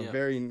effective, a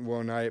very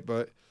well night,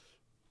 but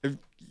if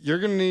you're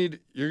gonna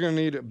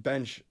need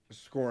bench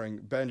scoring,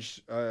 bench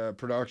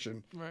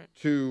production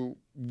to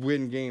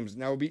win games.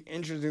 Now it'll be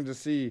interesting to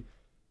see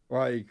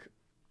what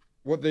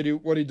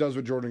he does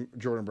with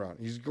Jordan Brown.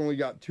 He's only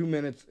got 2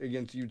 minutes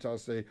against Utah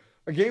State,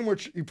 a game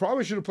which he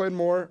probably should have played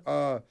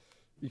more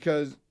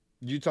because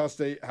Utah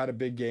State had a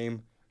big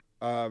game,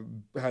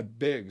 had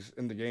bigs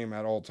in the game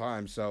at all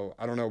times. So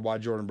I don't know why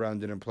Jordan Brown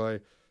didn't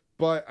play.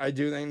 But I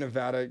do think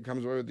Nevada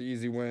comes away with the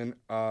easy win.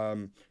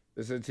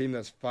 This is a team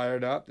that's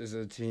fired up. This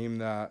is a team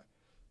that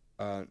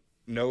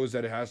knows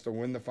that it has to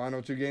win the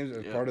final 2 games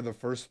as part of the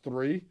first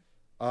 3.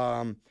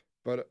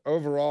 But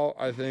overall,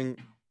 I think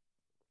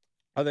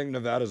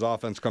Nevada's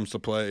offense comes to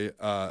play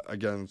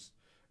against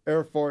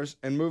Air Force.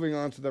 And moving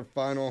on to their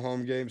final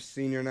home game,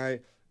 senior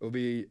night, it will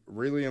be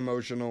really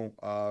emotional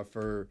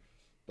for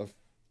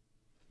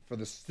for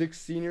the 6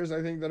 seniors,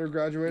 I think, that are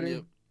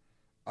graduating.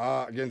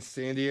 Yep. Against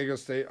San Diego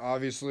State.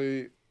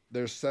 Obviously,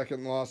 their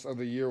second loss of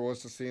the year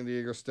was to San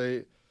Diego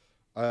State.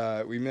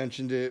 We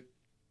mentioned it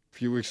a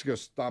few weeks ago,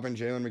 stopping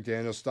Jalen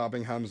McDaniel,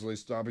 stopping Hemsley,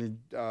 stopping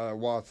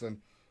Watson.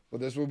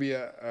 But this will be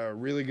a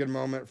really good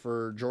moment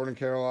for Jordan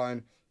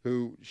Caroline,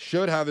 who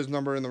should have his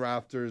number in the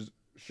rafters,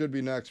 should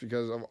be next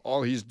because of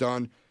all he's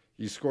done.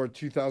 He's scored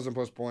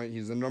 2,000-plus points.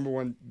 He's the number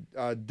one.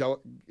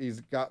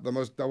 He's got the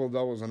most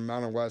double-doubles in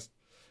Mountain West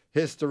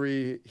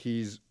history.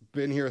 He's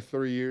been here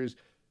 3 years.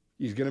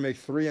 He's going to make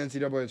 3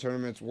 NCAA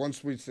tournaments, 1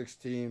 Sweet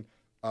 16.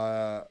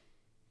 2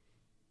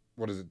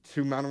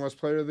 Mountain West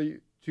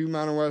two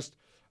Mountain West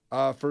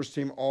first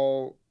team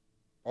all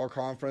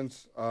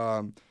conference.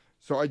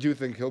 So I do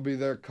think he'll be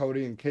there.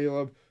 Cody and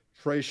Caleb,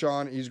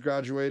 Trayshawn, he's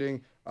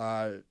graduating.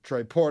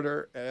 Trey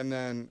Porter, and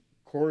then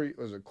Corey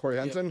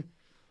Henson. Yep.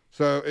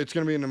 So it's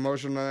going to be an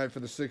emotional night for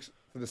the six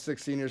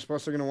seniors.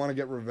 Plus, they're going to want to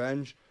get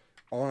revenge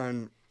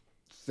on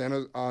San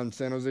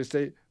Jose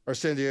State or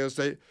San Diego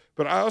State.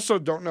 But I also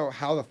don't know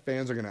how the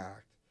fans are going to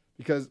act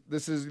because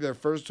this is their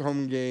first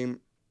home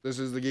game. This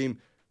is the game.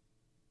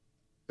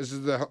 This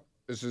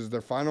is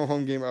their final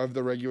home game of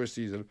the regular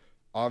season.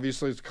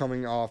 Obviously, it's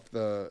coming off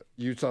the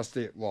Utah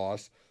State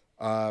loss.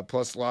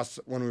 Plus,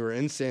 when we were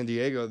in San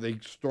Diego, they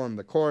stormed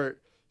the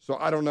court. So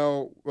I don't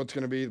know what's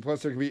going to be.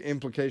 Plus, there could be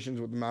implications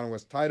with the Mountain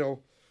West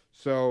title.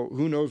 So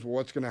who knows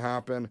what's going to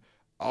happen.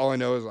 All I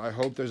know is I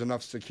hope there's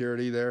enough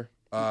security there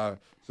so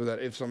that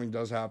if something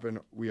does happen,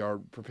 we are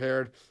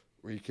prepared.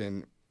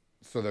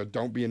 So there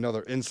don't be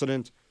another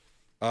incident.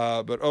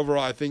 But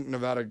overall, I think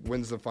Nevada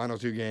wins the final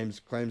 2 games,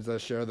 claims to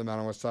share the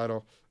Mountain West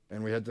title,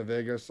 and we head to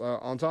Vegas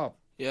on top.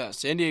 Yeah,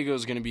 San Diego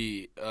is going to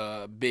be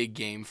a big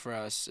game for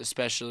us,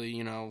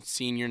 especially,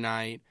 senior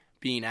night,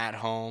 being at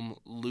home,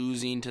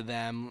 losing to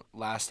them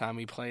last time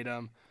we played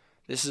them.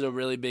 This is a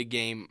really big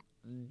game.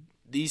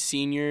 These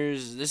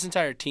seniors, this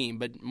entire team,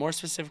 but more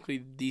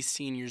specifically, these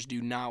seniors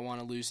do not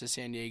want to lose to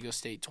San Diego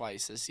State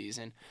twice this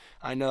season.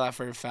 I know that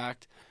for a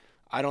fact.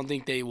 I don't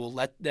think they will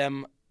let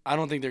them. I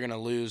don't think they're going to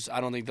lose. I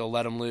don't think they'll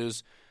let them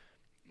lose.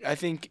 I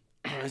think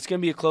it's going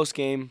to be a close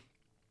game.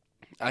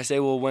 I say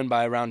we'll win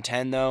by around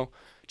 10, though,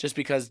 just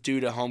because due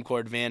to home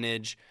court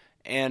advantage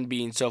and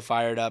being so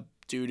fired up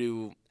due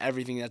to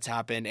everything that's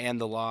happened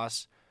and the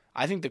loss.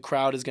 I think the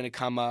crowd is going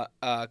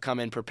to come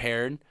in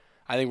prepared.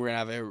 I think we're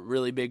going to have a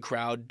really big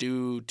crowd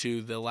due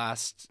to the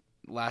last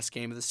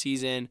game of the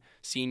season,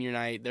 senior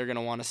night. They're going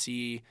to want to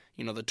see,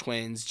 the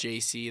Twins,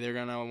 JC. They're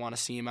going to want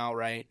to see him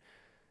outright.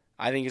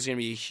 I think it's going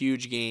to be a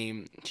huge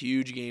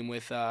game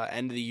with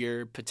end of the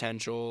year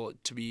potential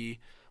to be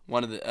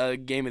one of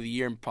the game of the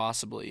year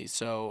possibly.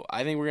 So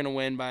I think we're going to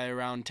win by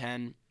around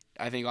 10.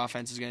 I think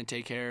offense is going to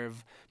take care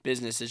of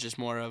business. It's just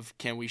more of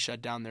can we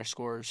shut down their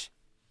scores.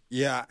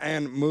 Yeah,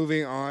 and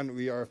moving on,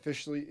 we are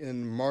officially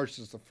in March.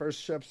 It's the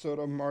first episode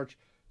of March,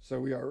 so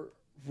we are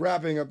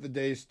wrapping up the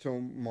days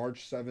till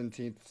March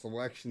 17th,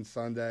 Selection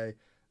Sunday.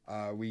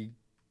 We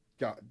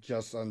got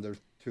just under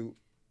two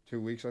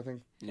weeks, I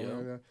think.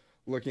 Yeah.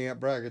 Looking at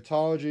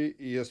bracketology,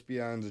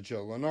 ESPN's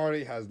Joe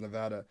Lunardi has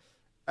Nevada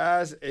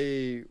as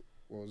a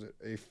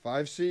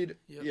 5 seed?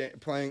 Yep. Yeah,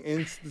 playing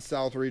in the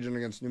South region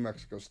against New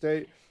Mexico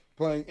State,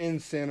 playing in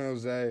San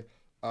Jose.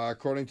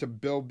 According to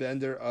Bill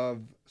Bender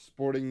of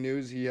Sporting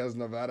News, he has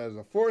Nevada as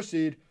a 4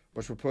 seed,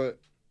 which will put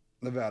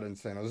Nevada in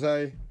San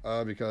Jose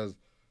because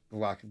the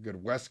lack of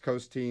good West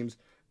Coast teams.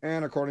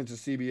 And according to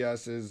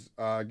CBS's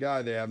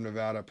guy, they have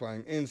Nevada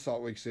playing in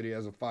Salt Lake City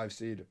as a 5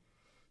 seed.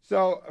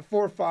 So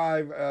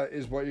 4-5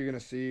 is what you're going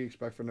to see.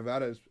 Expect for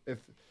Nevada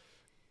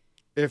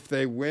if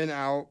they win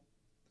out,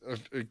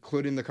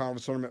 including the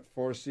conference tournament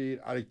 4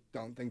 seed. I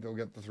don't think they'll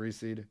get the 3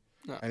 seed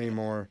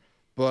anymore.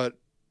 But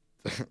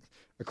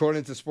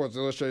according to Sports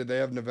Illustrated, they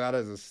have Nevada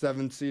as a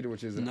 7 seed,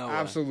 which is an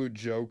absolute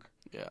joke.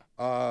 Yeah.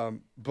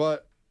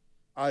 But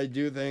I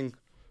do think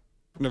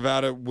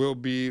Nevada will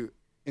be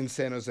in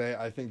San Jose.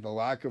 I think the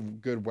lack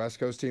of good West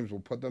Coast teams will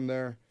put them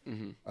there.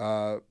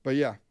 Mm-hmm. But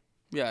yeah.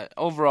 Yeah,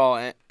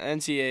 overall,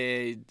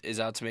 NCAA is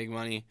out to make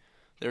money.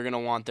 They're going to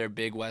want their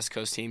big West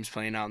Coast teams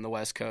playing out in the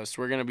West Coast.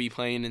 We're going to be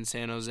playing in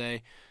San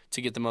Jose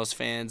to get the most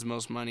fans,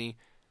 most money.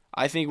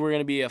 I think we're going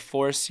to be a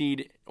 4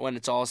 seed when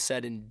it's all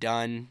said and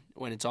done,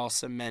 when it's all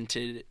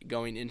cemented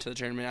going into the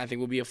tournament. I think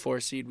we'll be a 4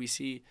 seed. We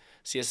see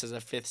us as a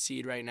 5th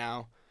seed right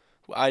now.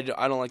 I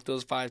don't like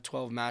those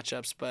 5-12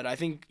 matchups, but I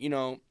think,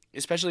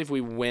 especially if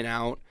we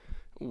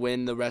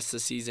win the rest of the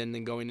season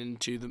and going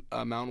into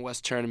the Mountain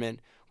West tournament,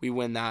 we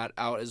win that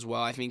out as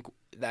well. I think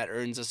that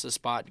earns us a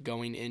spot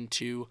going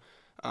into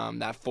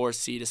that 4th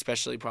seed,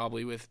 especially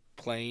probably with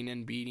playing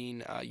and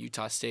beating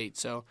Utah State.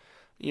 So,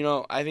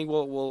 I think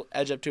we'll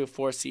edge up to a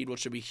 4th seed,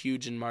 which will be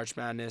huge in March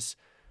Madness.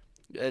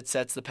 It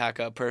sets the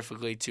pack up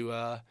perfectly to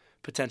a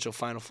potential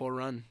Final Four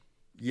run.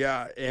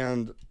 Yeah,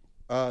 and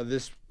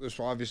this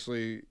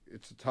obviously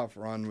it's a tough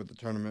run with the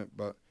tournament,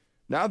 but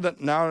now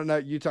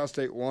that Utah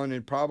State won,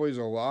 it probably is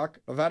a lock.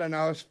 Nevada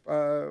now has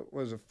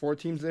 4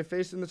 teams they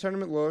faced in the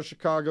tournament: Loyola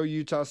Chicago,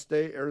 Utah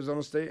State,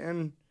 Arizona State,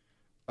 and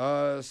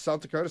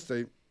South Dakota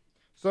State.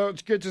 So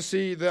it's good to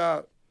see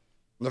that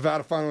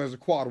Nevada finally has a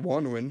quad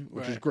 1 win,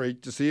 which is Right.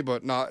 great to see,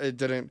 but it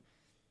didn't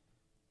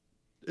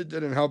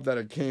help that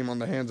it came on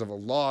the hands of a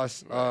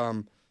loss.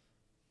 Right.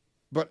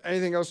 But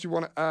anything else you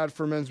want to add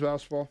for men's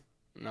basketball?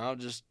 No,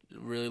 just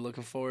really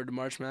looking forward to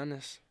March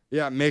Madness.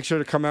 Yeah, make sure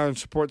to come out and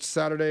support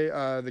Saturday.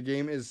 The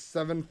game is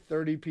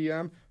 7:30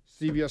 p.m.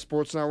 CBS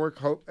Sports Network.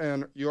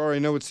 And you already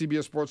know with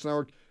CBS Sports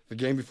Network, the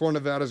game before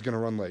Nevada is going to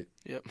run late.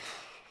 Yep.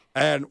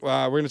 And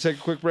we're going to take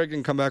a quick break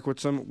and come back with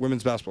some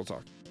women's basketball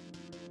talk.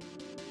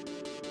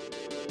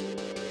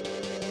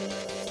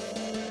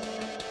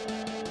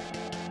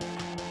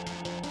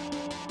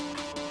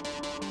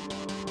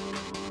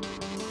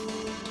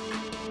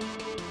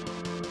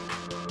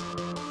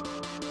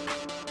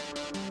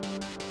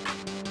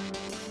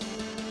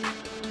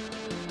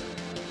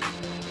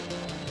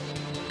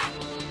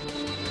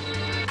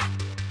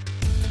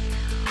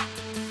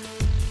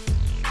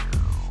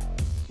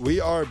 We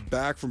are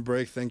back from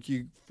break. Thank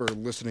you for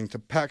listening to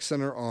Pack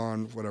Center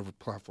on whatever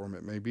platform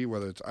it may be,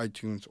 whether it's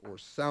iTunes or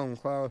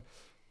SoundCloud.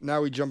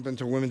 Now we jump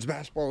into women's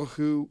basketball,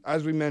 who,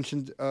 as we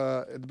mentioned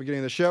at the beginning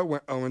of the show,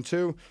 went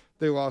 0-2.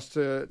 They lost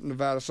to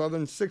Nevada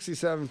Southern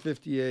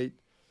 67-58.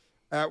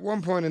 At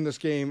one point in this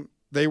game,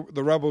 the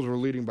Rebels were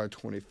leading by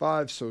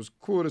 25, so it's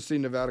cool to see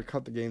Nevada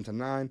cut the game to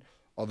 9,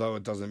 although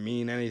it doesn't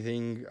mean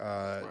anything,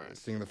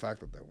 seeing the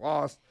fact that they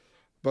lost.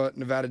 But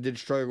Nevada did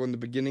struggle in the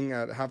beginning.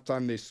 At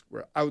halftime, they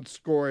were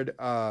outscored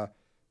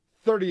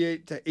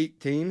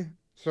 38-18.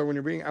 So when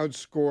you're being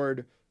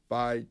outscored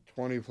by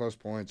 20-plus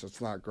points, it's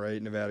not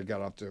great. Nevada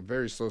got off to a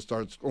very slow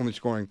start, only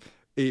scoring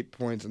 8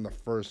 points in the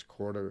first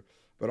quarter.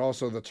 But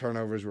also the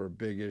turnovers were a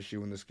big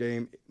issue in this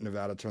game.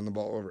 Nevada turned the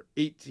ball over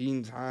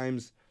 18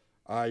 times.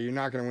 You're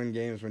not going to win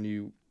games when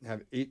you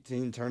have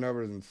 18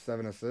 turnovers and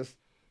 7 assists.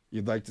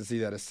 You'd like to see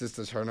that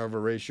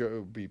assist-to-turnover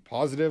ratio be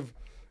positive.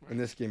 In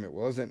this game, it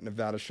wasn't.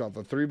 Nevada shot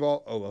the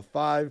 3-ball,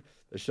 0-5.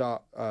 They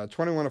shot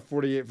 21 of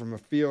 48 from the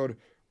field,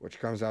 which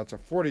comes out to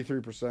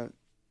 43%.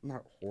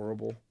 Not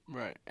horrible.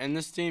 Right. And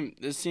this team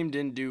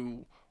didn't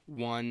do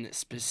one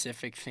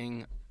specific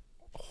thing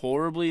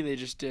horribly. They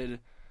just did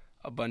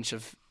a bunch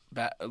of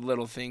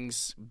little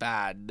things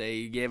bad.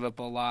 They gave up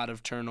a lot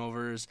of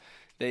turnovers.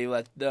 They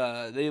let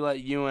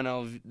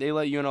UNLV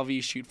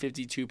shoot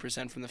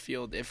 52% from the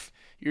field. If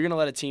you're gonna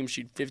let a team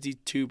shoot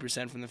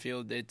 52% from the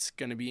field, it's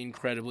gonna be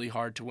incredibly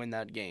hard to win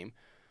that game.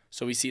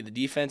 So we see the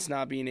defense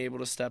not being able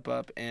to step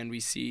up, and we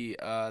see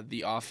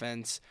the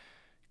offense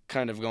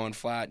kind of going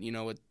flat.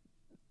 With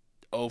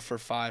 0 for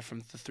 5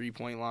 from the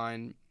 3-point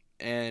line,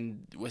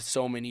 and with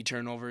so many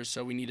turnovers.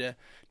 So we need to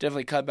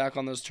definitely cut back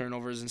on those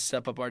turnovers and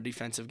step up our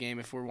defensive game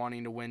if we're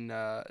wanting to win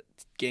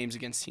games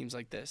against teams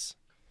like this.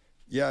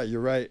 Yeah,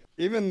 you're right.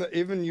 Even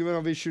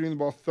UNLV shooting the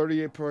ball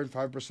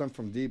 38.5%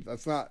 from deep.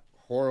 That's not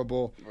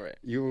horrible. Right.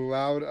 You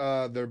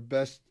allowed their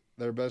best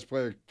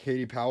player,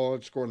 Katie Powell,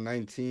 scored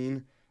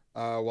 19,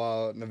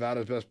 while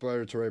Nevada's best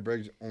player, Teray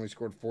Briggs, only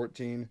scored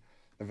 14.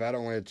 Nevada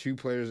only had 2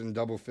 players in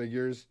double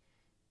figures.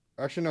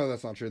 Actually, no,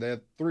 that's not true. They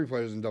had 3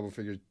 players in double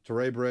figures.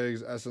 Teray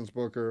Briggs, Essence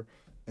Booker,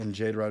 and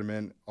Jade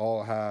Redmond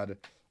all had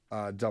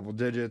double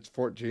digits,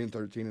 14,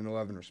 13, and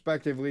 11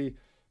 respectively.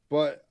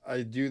 But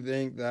I do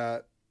think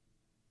that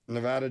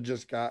Nevada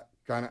just got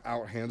kind of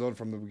out-handled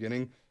from the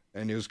beginning,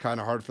 and it was kind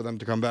of hard for them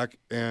to come back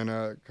and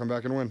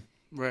win.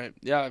 Right.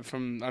 Yeah,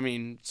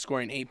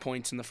 scoring 8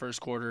 points in the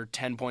first quarter,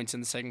 10 points in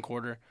the second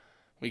quarter,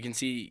 we can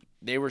see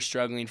they were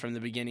struggling from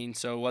the beginning,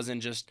 so it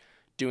wasn't just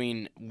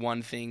doing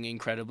one thing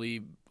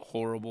incredibly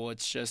horrible.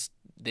 It's just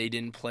they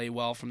didn't play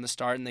well from the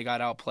start, and they got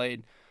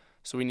outplayed.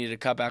 So we need to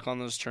cut back on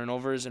those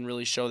turnovers and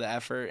really show the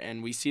effort,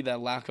 and we see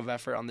that lack of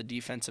effort on the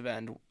defensive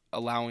end,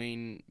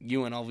 allowing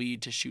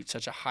UNLV to shoot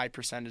such a high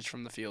percentage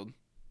from the field.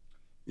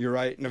 You're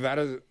right.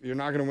 Nevada, you're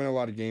not going to win a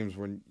lot of games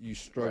when you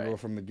struggle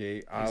from the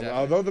gate. Exactly.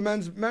 Although the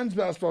men's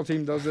basketball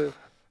team does it.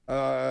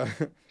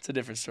 It's a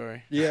different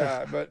story.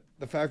 Yeah, but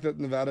the fact that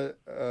Nevada,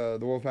 the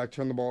Wolfpack,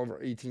 turned the ball over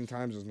 18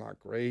 times is not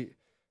great.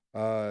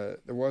 There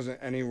wasn't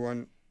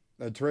anyone.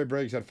 Teray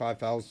Briggs had 5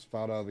 fouls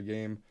fouled out of the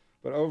game.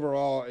 But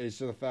overall, it's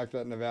just the fact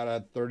that Nevada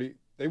had 30.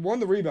 They won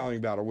the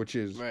rebounding battle, which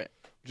is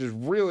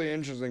really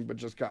interesting, but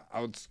just got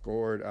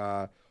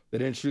outscored. They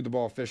didn't shoot the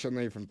ball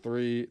efficiently from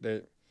 3.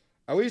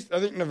 At least I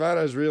think Nevada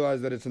has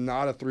realized that it's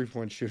not a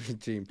 3-point shooting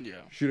team.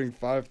 Yeah. Shooting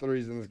 5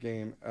 threes in this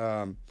game.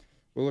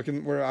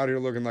 We're out here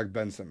looking like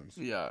Ben Simmons.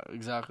 Yeah,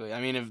 exactly.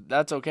 If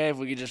that's okay, if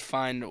we could just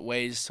find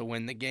ways to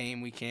win the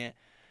game, we can't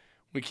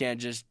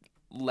just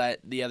let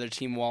the other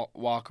team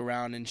walk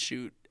around and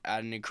shoot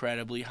at an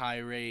incredibly high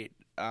rate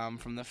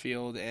from the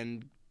field,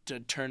 and to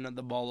turn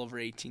the ball over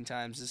 18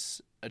 times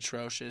is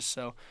atrocious.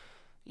 So,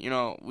 we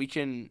know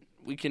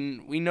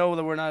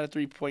that we're not a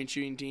 3-point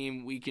shooting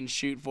team. We can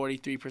shoot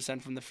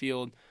 43% from the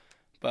field,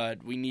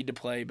 but we need to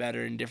play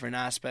better in different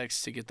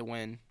aspects to get the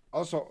win.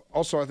 Also,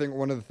 I think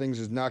one of the things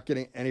is not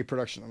getting any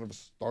production out of a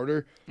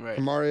starter. Right.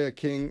 Kamaria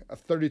King,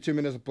 32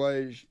 minutes of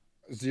play,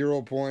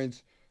 0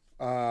 points,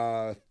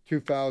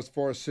 2 fouls,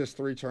 4 assists,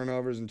 3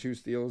 turnovers, and 2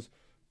 steals.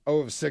 0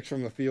 of 6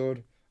 from the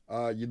field.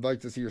 You'd like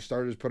to see your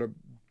starters put up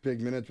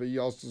big minutes, but you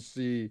also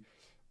see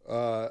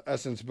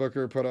Essence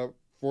Booker put up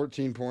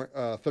 13 points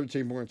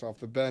off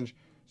the bench,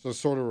 so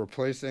sort of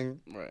replacing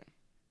Right.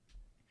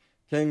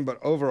 King. But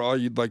overall,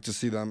 you'd like to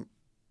see them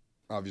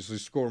obviously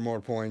score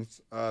more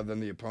points than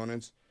the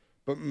opponents.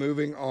 But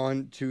moving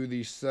on to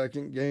the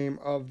second game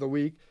of the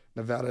week,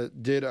 Nevada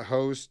did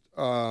host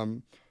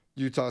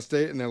Utah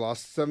State, and they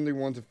lost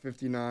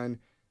 71-59.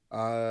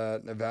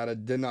 Nevada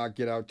did not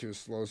get out to a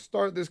slow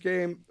start this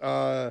game.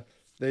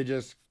 They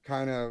just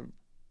kind of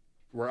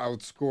were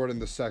outscored in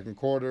the second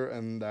quarter,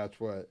 and that's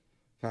what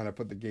kind of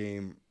put the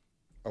game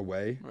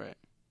away. Right.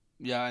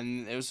 Yeah,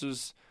 and this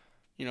was,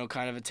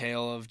 kind of a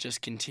tale of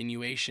just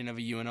continuation of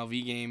a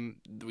UNLV game.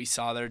 We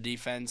saw their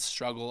defense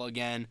struggle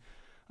again.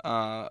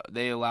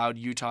 They allowed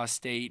Utah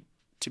State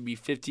to be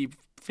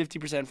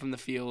 50% from the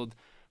field,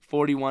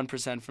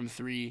 41% from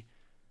three.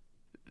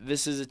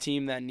 This is a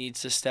team that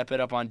needs to step it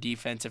up on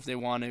defense if they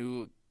want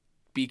to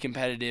be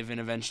competitive and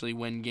eventually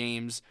win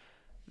games.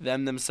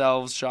 Them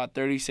themselves shot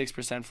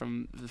 36%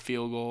 from the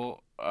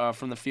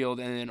field,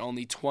 and then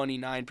only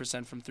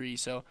 29% from three.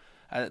 So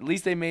at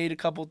least they made a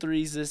couple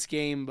threes this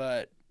game,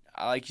 but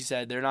like you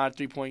said, they're not a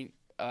three-point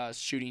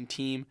shooting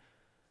team.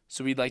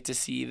 So we'd like to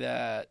see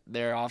that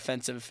their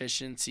offensive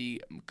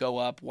efficiency go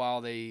up while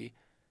they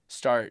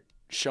start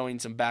showing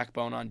some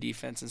backbone on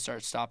defense and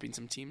start stopping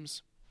some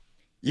teams.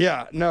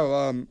 Yeah,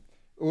 no.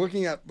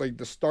 Looking at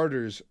the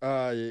starters,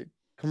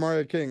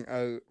 Kamaria King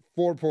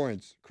 4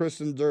 points,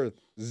 Kristen Dirth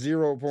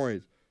 0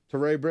 points,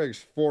 Teray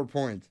Briggs 4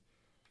 points.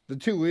 The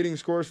two leading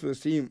scorers for this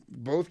team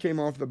both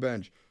came off the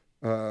bench.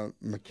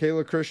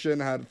 Michaela Christian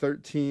had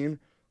 13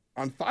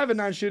 on 5 and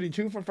 9 shooting,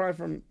 2 for 5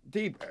 from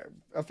deep,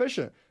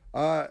 efficient.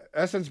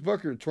 Essence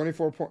Booker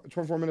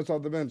 24 minutes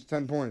off the bench,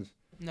 10 points.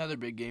 Another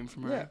big game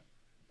from her. Yeah.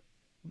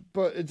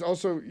 But it's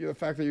also the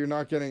fact that you're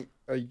not getting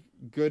a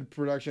good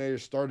production out of your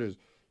starters.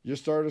 Your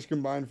starters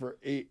combined for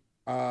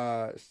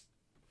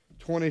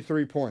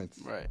 23 points.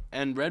 Right.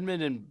 And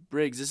Redmond and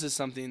Briggs, this is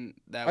something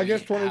that I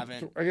guess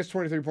haven't.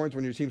 23 points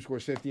when your team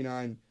scores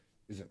 59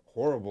 isn't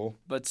horrible.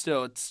 But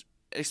still, it's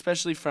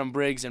especially from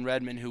Briggs and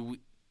Redmond, who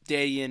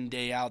day in,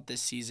 day out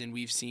this season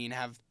we've seen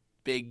have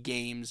big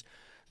games.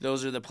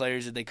 Those are the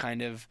players that they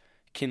kind of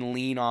can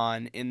lean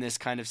on in this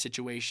kind of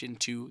situation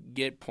to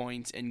get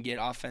points and get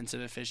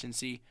offensive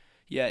efficiency.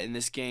 Yet in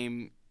this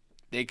game,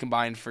 they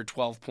combined for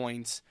 12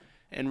 points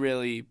and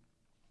really,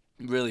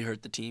 really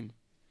hurt the team.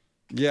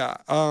 Yeah.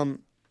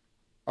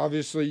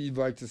 Obviously, you'd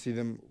like to see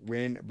them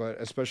win, but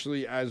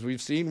especially as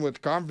we've seen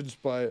with conference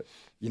play,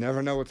 you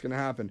never know what's going to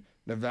happen.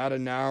 Nevada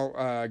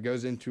now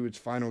goes into its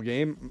final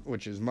game,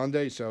 which is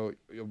Monday, so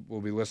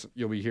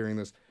you'll be hearing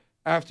this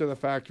after the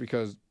fact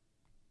because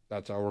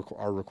that's how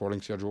our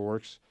recording schedule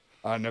works.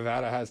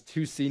 Nevada has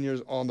 2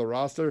 seniors on the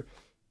roster,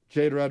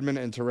 Jade Redmond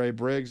and Teray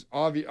Briggs.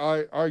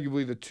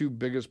 Arguably the 2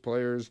 biggest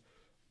players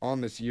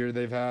on this year.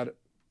 They've had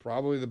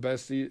probably the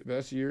best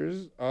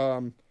years,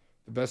 the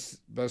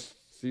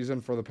best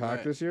season for the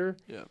Pac this year.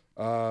 Yeah.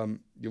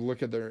 You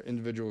look at their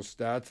individual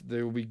stats;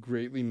 they will be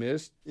greatly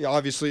missed. Yeah,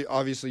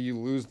 obviously, you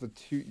lose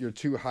your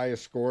 2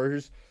 highest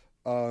scorers,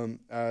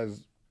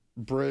 as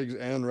Briggs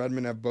and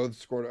Redmond have both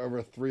scored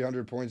over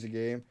 300 points a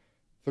game.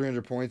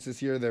 300 points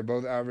this year. They're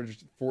both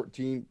averaged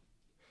 14.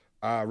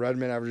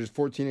 Redmond averages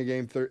 14 a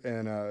game,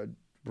 and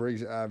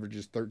Briggs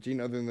averages 13.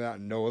 Other than that,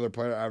 no other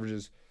player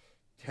averages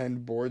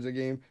 10 boards a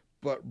game.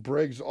 But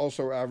Briggs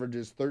also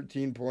averages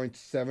 13 points,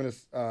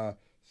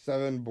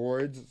 7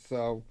 boards.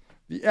 So,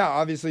 yeah,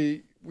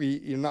 obviously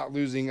you're not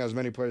losing as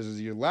many players as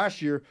you did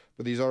last year,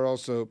 but these are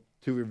also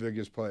 2 of your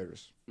biggest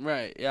players.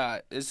 Right. Yeah.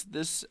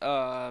 This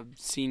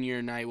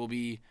senior night will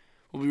be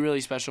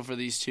really special for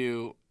these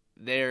 2.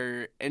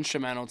 They're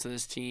instrumental to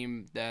this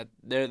team. That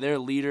they're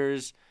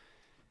leaders.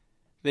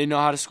 They know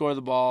how to score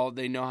the ball.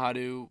 They know how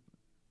to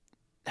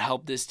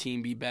help this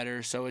team be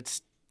better. So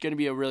it's going to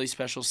be a really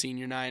special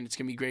senior night. It's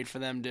going to be great for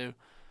them to,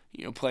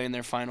 play in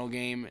their final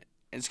game.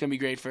 It's going to be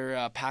great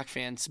for Pac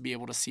fans to be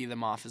able to see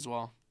them off as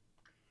well.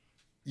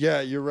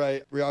 Yeah, you're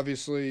right.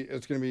 It's going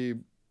to be,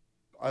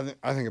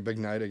 I think a big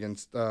night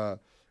against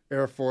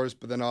Air Force.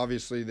 But then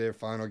obviously their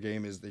final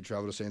game is they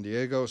travel to San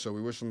Diego. So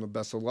we wish them the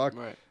best of luck.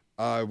 Right.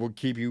 We'll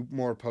keep you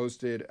more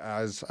posted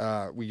as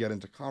we get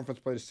into conference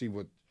play to see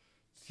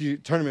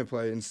tournament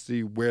play and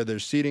see where their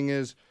seating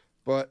is.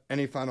 But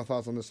any final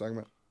thoughts on this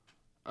segment?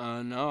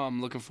 No, I'm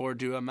looking forward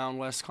to a Mountain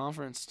West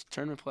Conference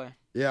tournament play.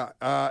 Yeah,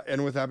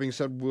 and with that being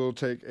said, we'll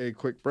take a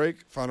quick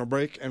final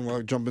break, and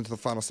we'll jump into the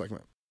final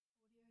segment.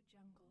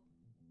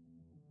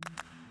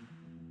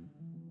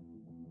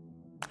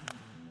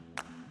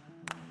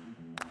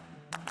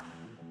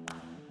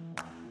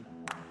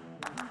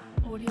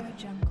 Audio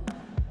Jungle.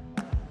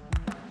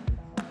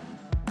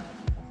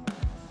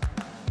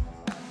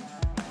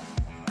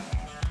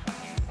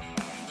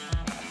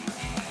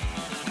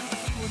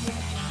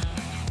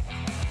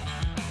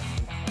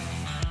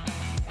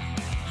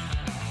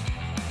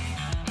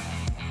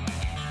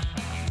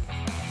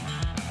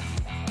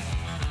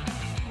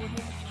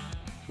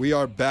 We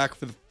are back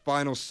for the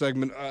final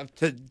segment of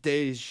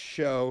today's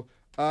show.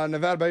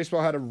 Nevada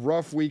baseball had a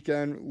rough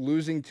weekend,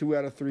 losing 2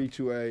 out of 3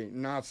 to a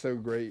not so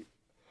great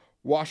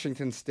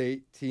Washington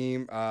State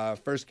team.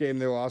 First game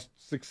they lost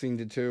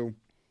 16-2.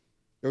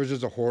 It was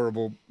just a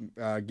horrible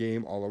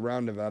game all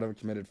around. Nevada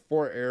committed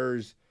 4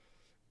 errors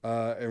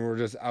and were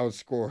just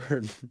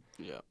outscored.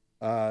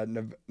 Yeah.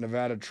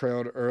 Nevada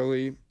trailed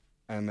early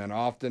and then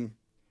often.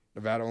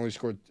 Nevada only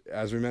scored,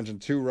 as we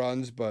mentioned, 2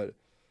 runs, but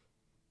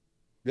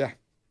yeah,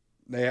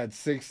 they had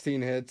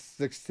 16 hits,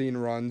 16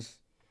 runs.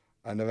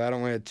 Nevada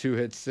only had 2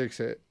 hits,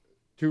 2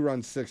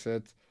 runs, 6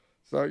 hits.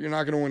 So you're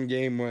not going to win a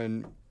game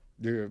when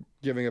you're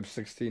giving up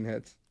 16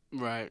 hits.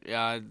 Right.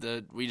 Yeah.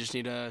 We just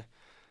need to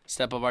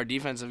step up our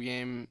defensive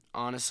game,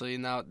 honestly.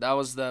 And that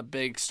was the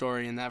big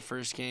story in that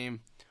first game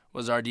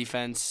was our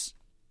defense.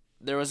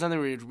 There was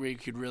nothing we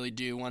could really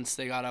do once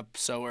they got up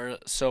so early.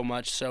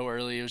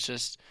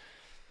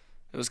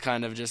 It was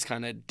kind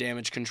of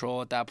damage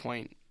control at that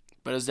point.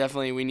 But it was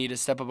definitely we need to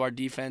step up our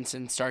defense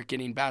and start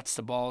getting bats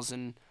to balls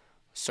and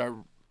start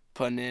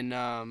putting in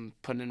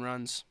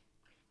runs.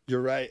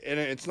 You're right, and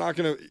it's not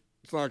gonna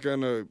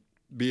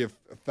be an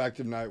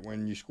effective night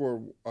when you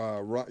score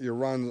your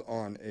runs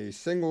on a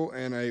single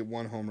and a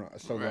 1 home run, a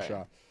solo Right.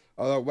 shot.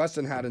 Although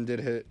Weston Haddon did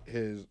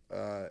hit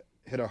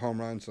a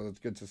home run, so that's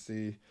good to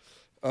see.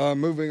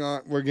 Moving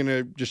on, we're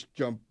gonna just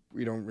jump.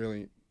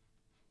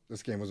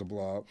 This game was a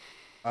blowout.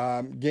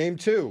 Game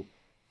 2.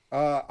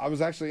 I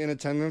was actually in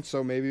attendance,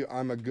 so maybe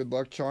I'm a good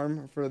luck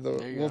charm for the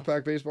There you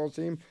Wolfpack baseball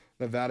team.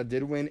 Nevada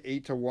did win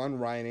 8-1.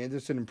 Ryan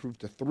Anderson improved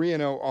to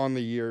 3-0 on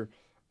the year.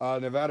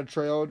 Nevada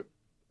trailed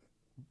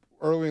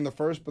early in the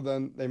first, but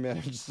then they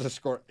managed to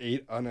score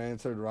 8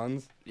 unanswered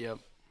runs. Yep.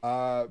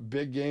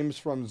 Big games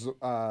from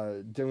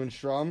Dylan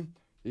Strum.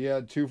 He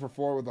had 2 for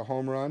 4 with a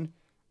home run.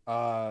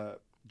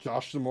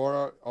 Josh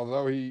Zamora,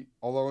 although he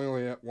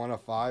only hit 1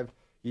 of 5,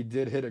 he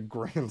did hit a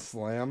grand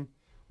slam,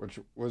 which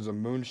was a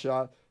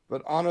moonshot.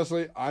 But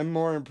honestly, I'm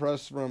more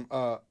impressed from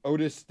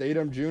Otis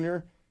Statham Jr.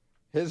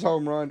 His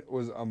home run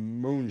was a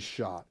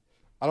moonshot.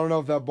 I don't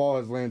know if that ball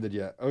has landed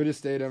yet. Otis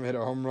Statham hit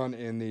a home run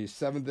in the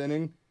 7th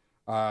inning,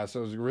 so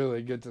it was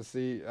really good to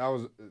see.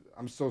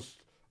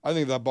 I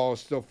think that ball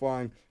is still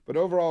flying. But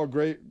overall,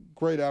 great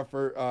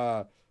effort.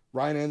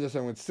 Ryan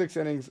Anderson went 6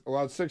 innings,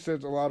 allowed 6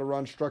 hits, allowed a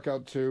run, struck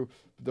out 2.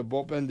 The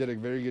bullpen did a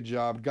very good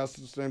job.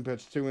 Gustafson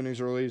pitched 2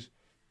 innings release.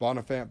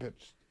 Bonifant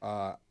pitched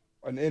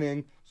an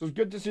inning. So it's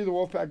good to see the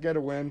Wolfpack get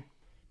a win.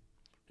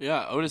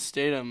 Yeah, Otis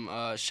Statham.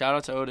 Shout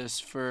out to Otis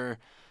for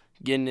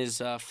getting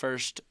his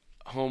first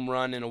home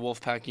run in a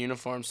Wolfpack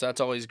uniform. So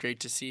that's always great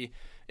to see.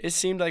 It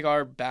seemed like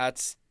our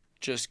bats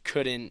just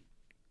couldn't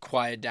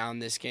quiet down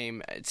this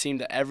game. It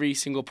seemed that every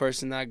single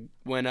person that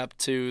went up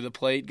to the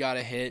plate got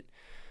a hit,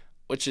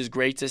 which is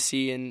great to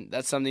see. And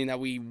that's something that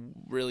we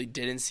really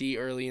didn't see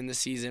early in the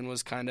season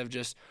was kind of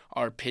just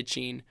our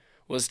pitching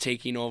was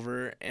taking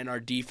over and our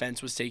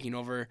defense was taking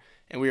over,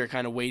 and we were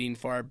kind of waiting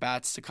for our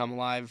bats to come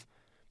alive.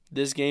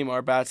 This game,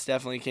 our bats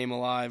definitely came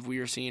alive. We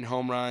were seeing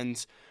home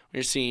runs. We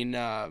were seeing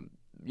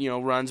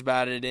runs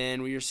batted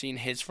in. We were seeing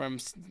hits from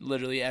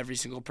literally every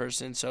single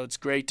person. So it's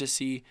great to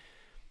see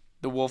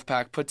the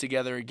Wolfpack put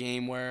together a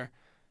game where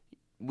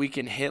we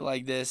can hit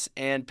like this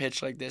and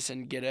pitch like this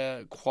and get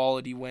a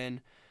quality win.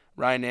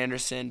 Ryan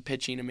Anderson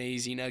pitching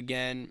amazing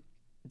again.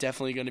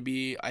 Definitely going to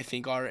be, I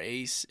think, our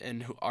ace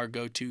and our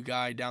go-to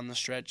guy down the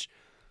stretch.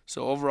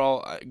 So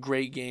overall, a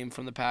great game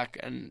from the Pack,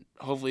 and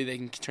hopefully they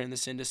can turn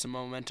this into some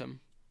momentum.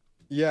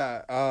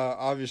 Yeah,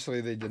 obviously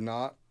they did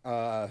not.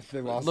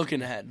 They lost.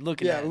 Looking ahead.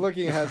 Looking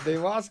ahead. They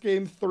lost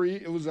game 3.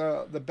 It was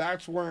the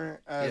bats weren't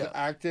as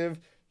active.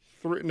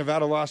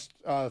 Nevada lost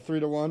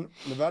 3-1.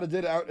 Nevada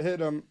did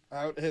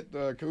out-hit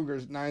the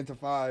Cougars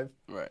 9-5.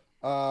 Right.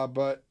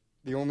 But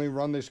the only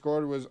run they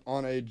scored was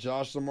on a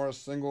Josh Zamora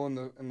single in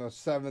the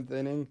 7th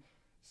inning.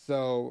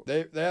 So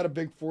they had a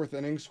big 4th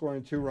inning,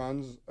 scoring 2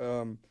 runs,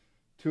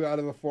 2 out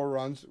of the 4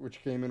 runs,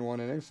 which came in 1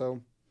 inning. So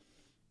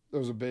it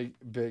was a big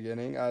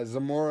inning.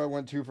 Zamora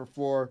went 2 for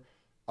 4.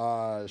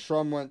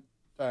 Shrum went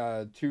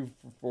 2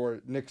 for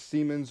 4. Nick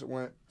Siemens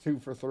went 2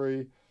 for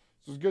 3.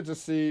 So it's good to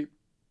see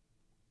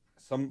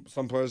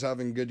some players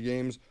having good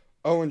games.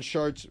 Owen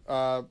Sharts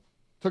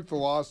took the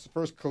loss,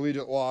 first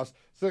collegiate loss,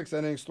 6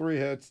 innings, 3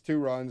 hits, 2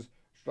 runs,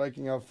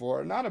 striking out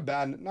 4. Not a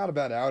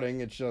bad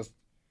outing. It's just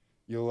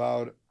you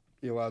allowed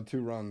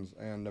 2 runs,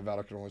 and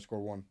Nevada could only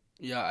score 1.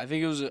 Yeah, I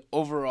think it was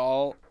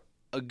overall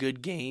a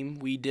good game.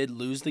 We did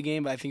lose the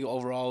game, but I think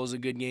overall it was a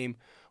good game.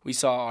 We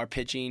saw our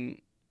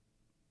pitching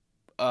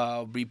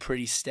be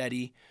pretty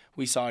steady.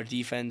 We saw our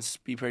defense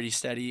be pretty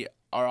steady.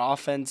 Our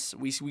offense,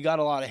 we got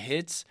a lot of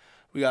hits.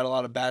 We got a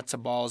lot of bats to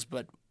balls,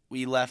 but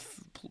we left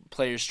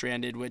players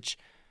stranded, which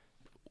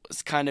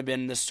has kind of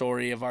been the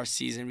story of our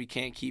season. We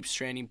can't keep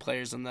stranding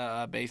players on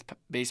the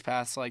base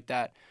paths like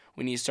that.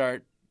 We need to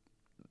start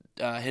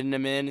hitting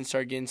them in and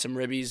start getting some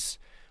ribbies.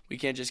 We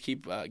can't just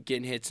keep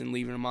getting hits and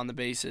leaving them on the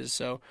bases.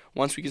 So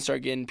once we can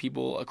start getting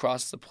people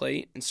across the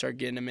plate and start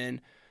getting them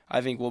in, I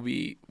think we'll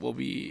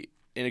be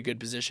in a good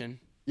position.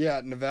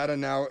 Yeah, Nevada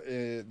now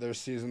their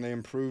season they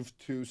improved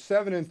to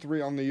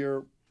 7-3 on the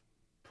year,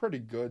 pretty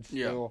good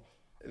still. Yeah.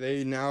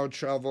 They now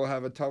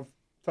have a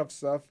tough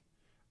stuff.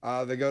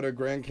 They go to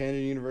Grand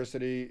Canyon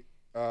University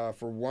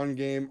for one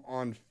game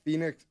on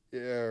Phoenix.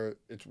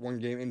 It's one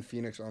game in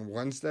Phoenix on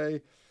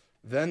Wednesday.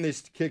 Then they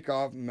kick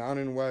off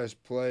Mountain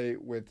West play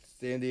with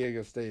San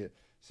Diego State.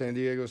 San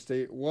Diego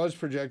State was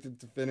projected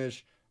to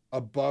finish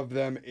above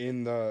them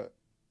in the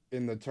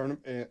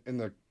tournament in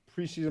the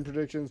preseason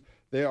predictions.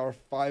 They are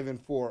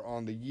 5-4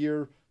 on the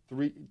year.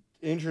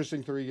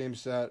 Interesting 3-game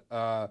set.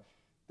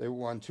 They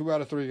won 2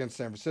 out of 3 against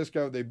San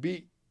Francisco. They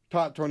beat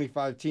top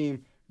 25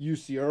 team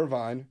UC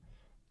Irvine,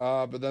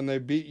 but then they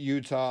beat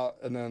Utah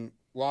and then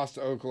lost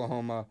to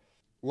Oklahoma,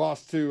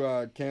 lost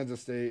to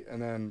Kansas State,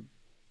 and then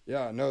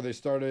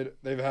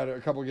they've had a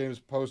couple games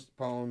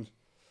postponed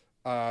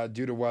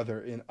due to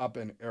weather up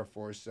in Air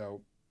Force.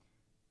 So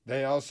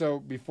they also,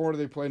 before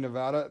they play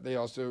Nevada, they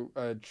also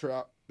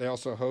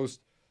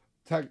host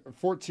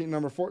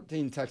number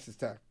 14 Texas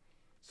Tech.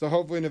 So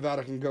hopefully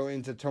Nevada can go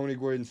into Tony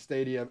Gwynn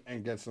Stadium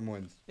and get some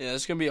wins. Yeah,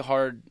 it's gonna be a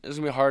hard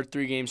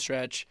 3-game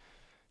stretch.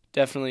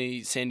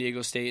 Definitely, San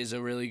Diego State is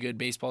a really good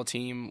baseball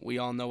team. We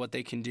all know what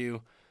they can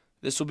do.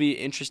 This will be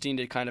interesting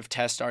to kind of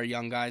test our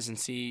young guys and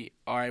see,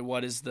 all right,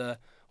 what is the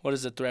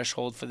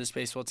threshold for this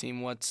baseball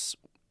team?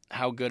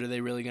 How good are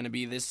they really going to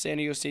be? This San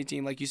Diego State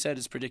team, like you said,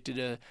 is predicted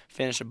to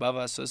finish above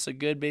us. So it's a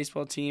good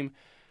baseball team.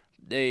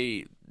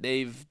 They've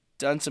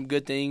done some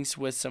good things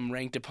with some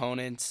ranked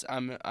opponents.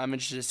 I'm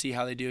interested to see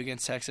how they do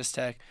against Texas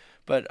Tech.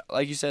 But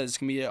like you said, it's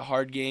going to be a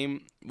hard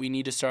game. We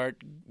need to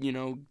start,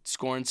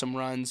 scoring some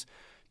runs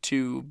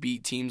to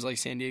beat teams like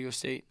San Diego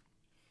State.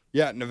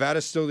 Yeah,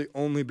 Nevada's still the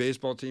only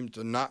baseball team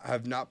to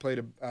have not played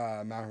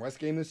a Mountain West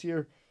game this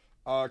year.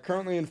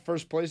 Currently in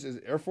first place is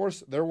Air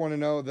Force. They're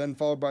 1-0, then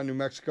followed by New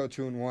Mexico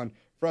 2-1.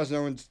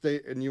 Fresno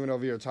State and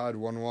UNLV are tied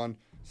 1-1.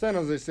 San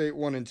Jose State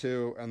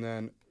 1-2, and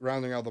then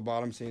rounding out the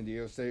bottom, San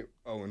Diego State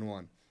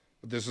 0-1.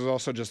 But this is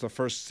also just the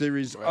first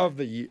series of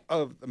the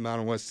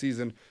Mountain West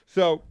season,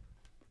 so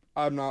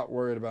I'm not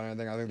worried about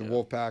anything. I think the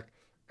Wolfpack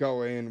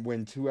go in,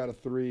 win 2 out of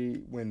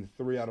 3, win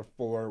 3 out of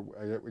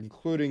 4,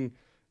 including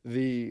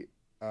the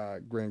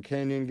Grand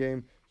Canyon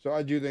game. So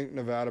I do think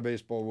Nevada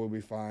baseball will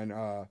be fine.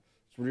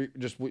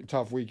 It's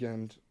tough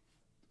weekend,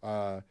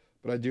 but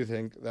I do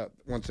think that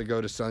once they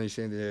go to sunny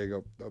San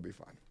Diego, they'll be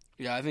fine.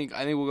 Yeah, I think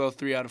we'll go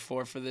 3 out of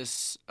 4 for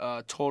this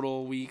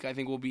total week. I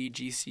think we'll beat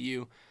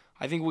GCU.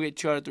 I think we'll get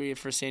 2 out of 3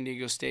 for San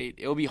Diego State.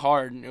 It'll be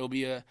hard and it'll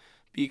be a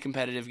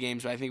competitive game,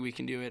 so I think we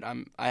can do it.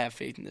 I have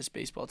faith in this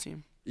baseball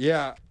team.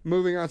 Yeah,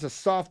 moving on to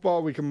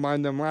softball, we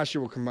combined them last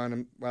year. We'll combine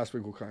them last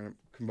week. We'll kind of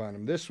combine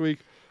them this week.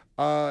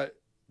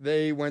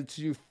 They went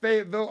to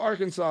Fayetteville,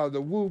 Arkansas,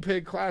 the Woo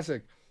Pig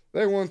Classic.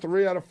 They won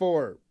 3 out of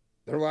 4.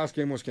 Their last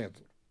game was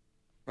canceled.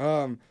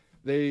 On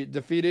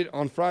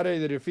Friday.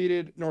 They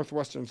defeated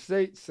Northwestern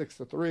State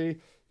 6-3.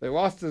 They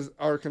lost to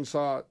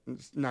Arkansas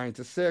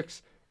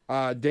 9-6.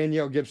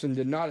 Danielle Gibson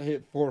did not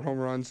hit 4 home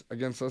runs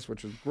against us,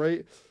 which was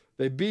great.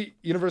 They beat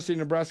University of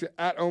Nebraska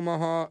at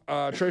Omaha.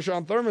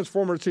 Trayshawn Thurman's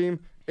former team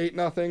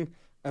 8-0.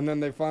 And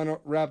then they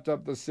wrapped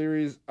up the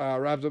series,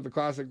 wrapped up the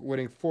Classic,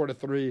 winning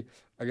 4-3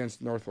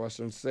 against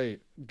Northwestern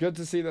State. Good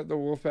to see that the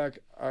Wolfpack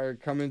are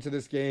coming into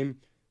this game,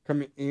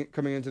 coming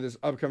into this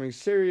upcoming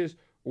series.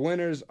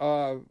 Winners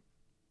of,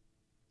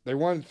 they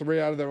won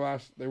 3 out of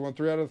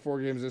the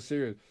 4 games this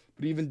series.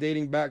 But even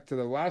dating back to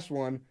the last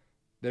one,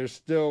 they've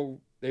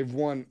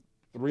won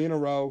 3 in a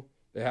row.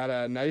 They had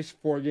a nice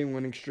 4-game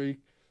winning streak,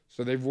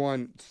 so they've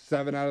won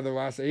 7 out of their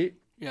last 8.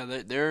 Yeah,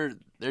 they're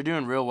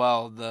doing real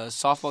well. The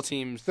softball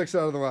teams, 6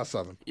 out of the last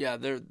 7. Yeah,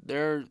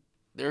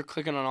 they're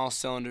clicking on all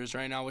cylinders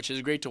right now, which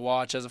is great to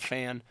watch as a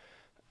fan.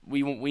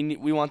 We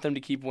want them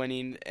to keep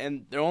winning,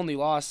 and their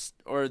loss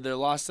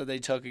that they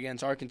took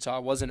against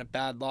Arkansas wasn't a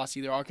bad loss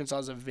either. Arkansas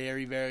is a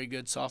very, very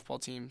good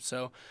softball team.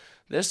 So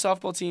this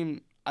softball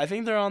team, I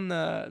think they're on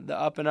the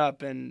up and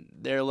up, and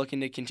they're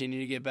looking to continue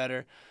to get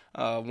better.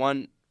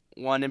 One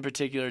in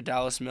particular,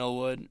 Dallas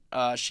Millwood.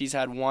 She's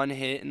had 1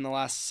 hit in the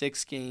last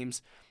 6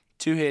 games.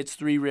 2 hits,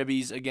 3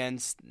 ribbies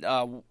against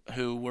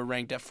who were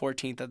ranked at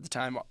 14th at the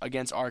time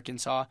against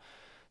Arkansas.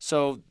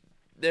 So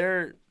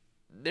they're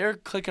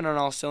clicking on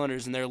all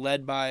cylinders, and they're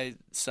led by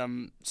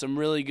some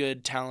really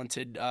good,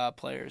 talented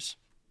players.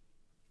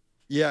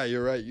 Yeah,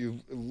 you're right.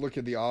 You look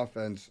at the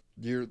offense.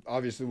 You're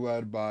obviously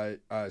led by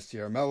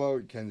Sierra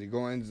Mello, Kenzie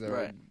Goins.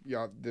 They're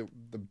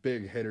the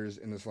big hitters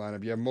in this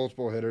lineup. You have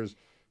multiple hitters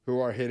who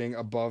are hitting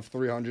above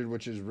 300,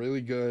 which is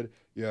really good.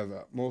 You have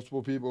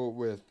multiple people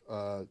with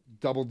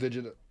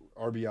double-digit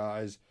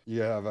RBIs.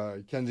 You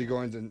have Kenzie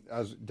Goins and,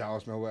 as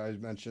Dallas Mello, as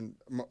mentioned,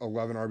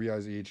 11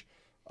 RBIs each.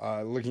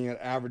 Looking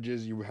at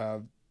averages, you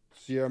have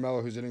Sierra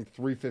Mello, who's hitting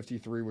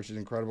 353, which is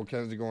incredible.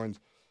 Kenzie Goins,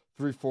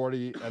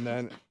 340. And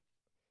then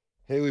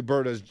Haley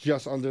Bird is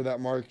just under that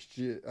mark,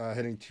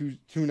 hitting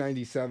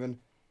 297.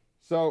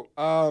 So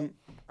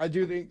I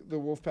do think the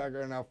Wolfpack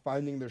are now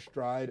finding their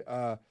stride.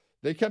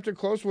 They kept it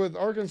close with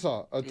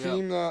Arkansas, a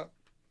team that,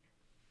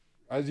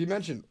 as you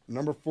mentioned,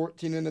 number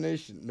 14 in the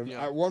nation.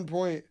 At one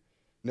point,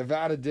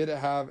 Nevada did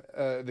have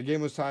the game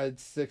was tied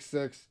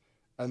 6-6,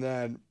 and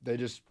then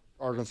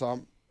Arkansas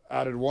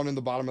added 1 in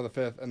the bottom of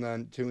the 5th and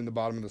then 2 in the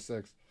bottom of the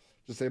 6th,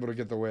 just able to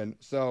get the win.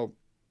 So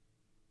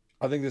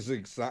I think this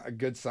is a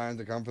good sign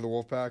to come for the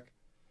Wolfpack,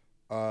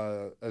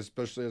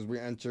 especially as we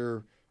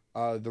enter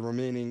the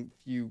remaining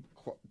few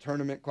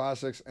tournament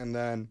classics and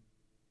then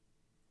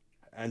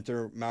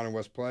enter Mountain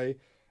West play.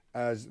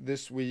 As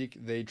this week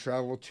they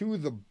travel to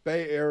the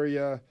Bay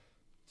Area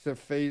to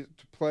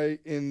play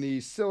in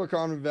the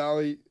Silicon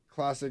Valley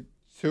Classic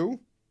 2.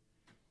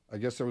 I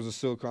guess there was a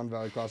Silicon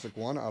Valley Classic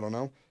 1. I don't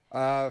know.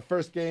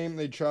 First game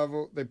they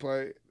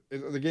play.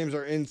 The games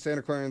are in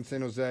Santa Clara and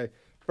San Jose.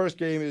 First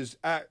game is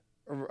at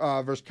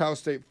versus Cal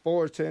State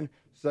Fullerton.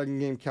 Second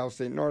game, Cal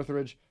State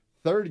Northridge.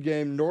 Third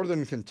game,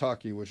 Northern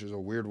Kentucky, which is a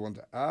weird one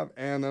to have.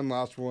 And then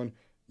last one,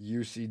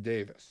 UC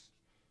Davis.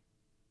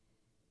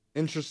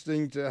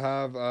 Interesting to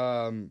have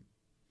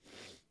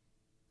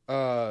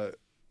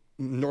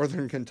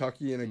Northern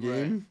Kentucky in a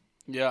game.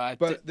 Right. Yeah.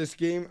 But this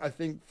game, I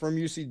think, from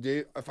UC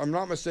Davis, if I'm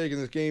not mistaken,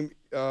 this game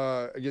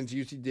against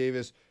UC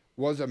Davis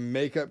was a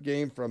makeup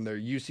game from their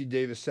UC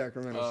Davis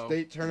Sacramento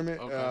State tournament.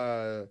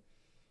 Okay.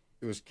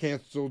 It was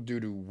canceled due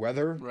to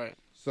weather. Right.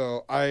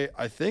 So I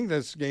think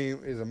this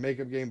game is a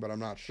makeup game, but I'm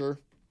not sure.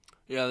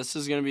 Yeah, this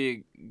is going to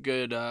be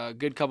a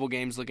good couple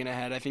games looking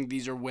ahead. I think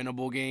these are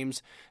winnable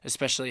games,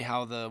 especially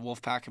how the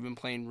Wolfpack have been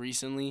playing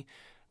recently.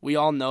 We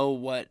all know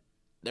what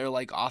they're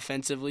like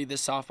offensively.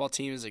 This softball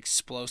team is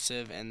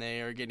explosive, and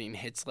they are getting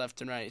hits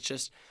left and right. It's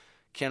just,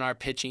 can our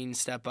pitching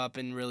step up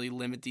and really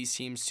limit these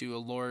teams to a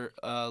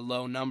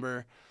low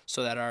number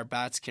so that our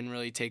bats can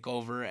really take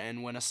over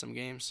and win us some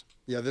games?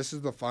 Yeah, this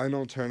is the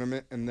final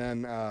tournament, and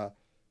then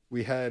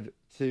we head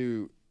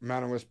to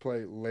Mountain West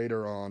play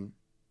later on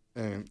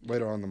in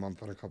the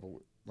month,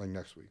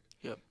 next week.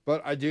 Yep.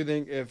 But I do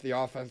think if the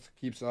offense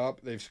keeps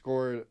up, they've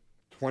scored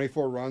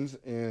 24 runs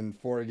in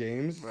 4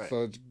 games, right.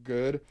 So it's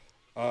good.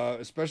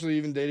 Especially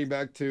even dating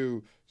back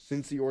to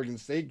since the Oregon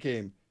State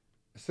game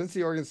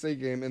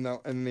in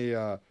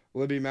the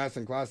Libby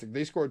Madison Classic,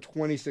 they scored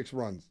 26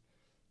 runs.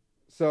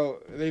 So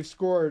they've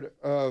scored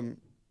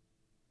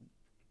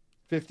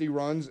 50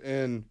 runs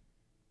in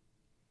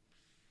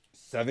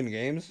 7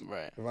 games,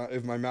 right?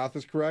 If my math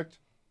is correct.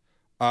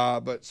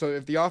 But so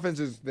if the offense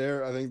is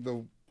there, I think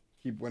they'll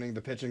keep winning.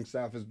 The pitching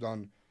staff has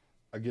done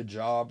a good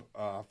job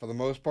for the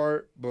most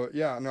part. But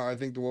yeah, no, I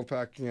think the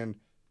Wolfpack can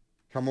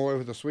come away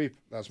with a sweep.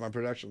 That's my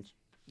predictions.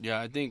 Yeah,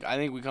 I think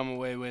we come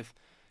away with,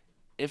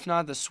 if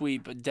not the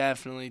sweep, but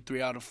definitely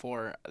 3 out of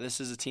 4.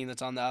 This is a team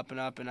that's on the up and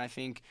up, and I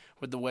think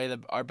with the way that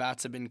our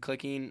bats have been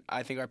clicking,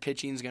 I think our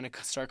pitching is going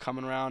to start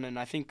coming around, and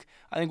I think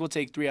we'll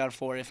take 3 out of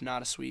 4, if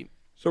not a sweep.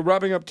 So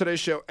wrapping up today's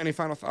show, any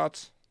final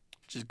thoughts?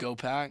 Just go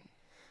Pack.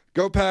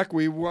 Go Pack.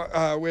 We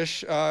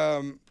wish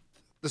the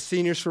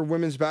seniors for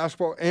women's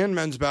basketball and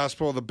men's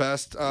basketball the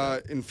best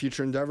in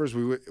future endeavors.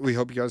 We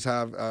hope you guys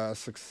have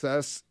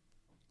success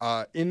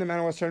in the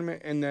Mountain West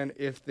tournament, and then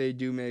if they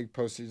do make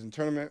postseason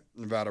tournament,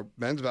 Nevada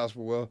men's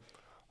basketball will.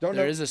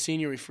 There is a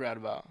senior we forgot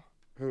about.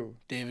 Who?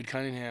 David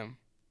Cunningham.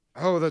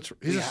 Oh,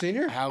 he's a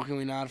senior? How can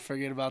we not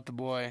forget about the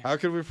boy? How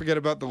could we forget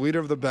about the leader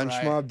of the bench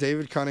mob,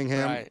 David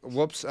Cunningham? Right.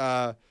 Whoops.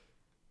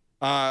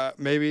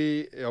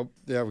 Maybe,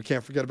 we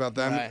can't forget about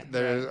them.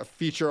 There's a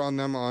feature on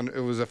them. It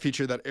was a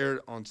feature that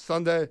aired on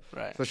Sunday.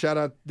 Right. So shout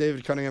out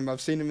David Cunningham.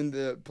 I've seen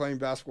him playing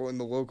basketball in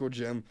the local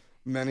gym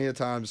many a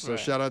time. So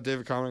shout out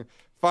David Cunningham.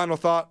 Final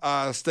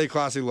thought, stay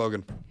classy,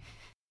 Logan.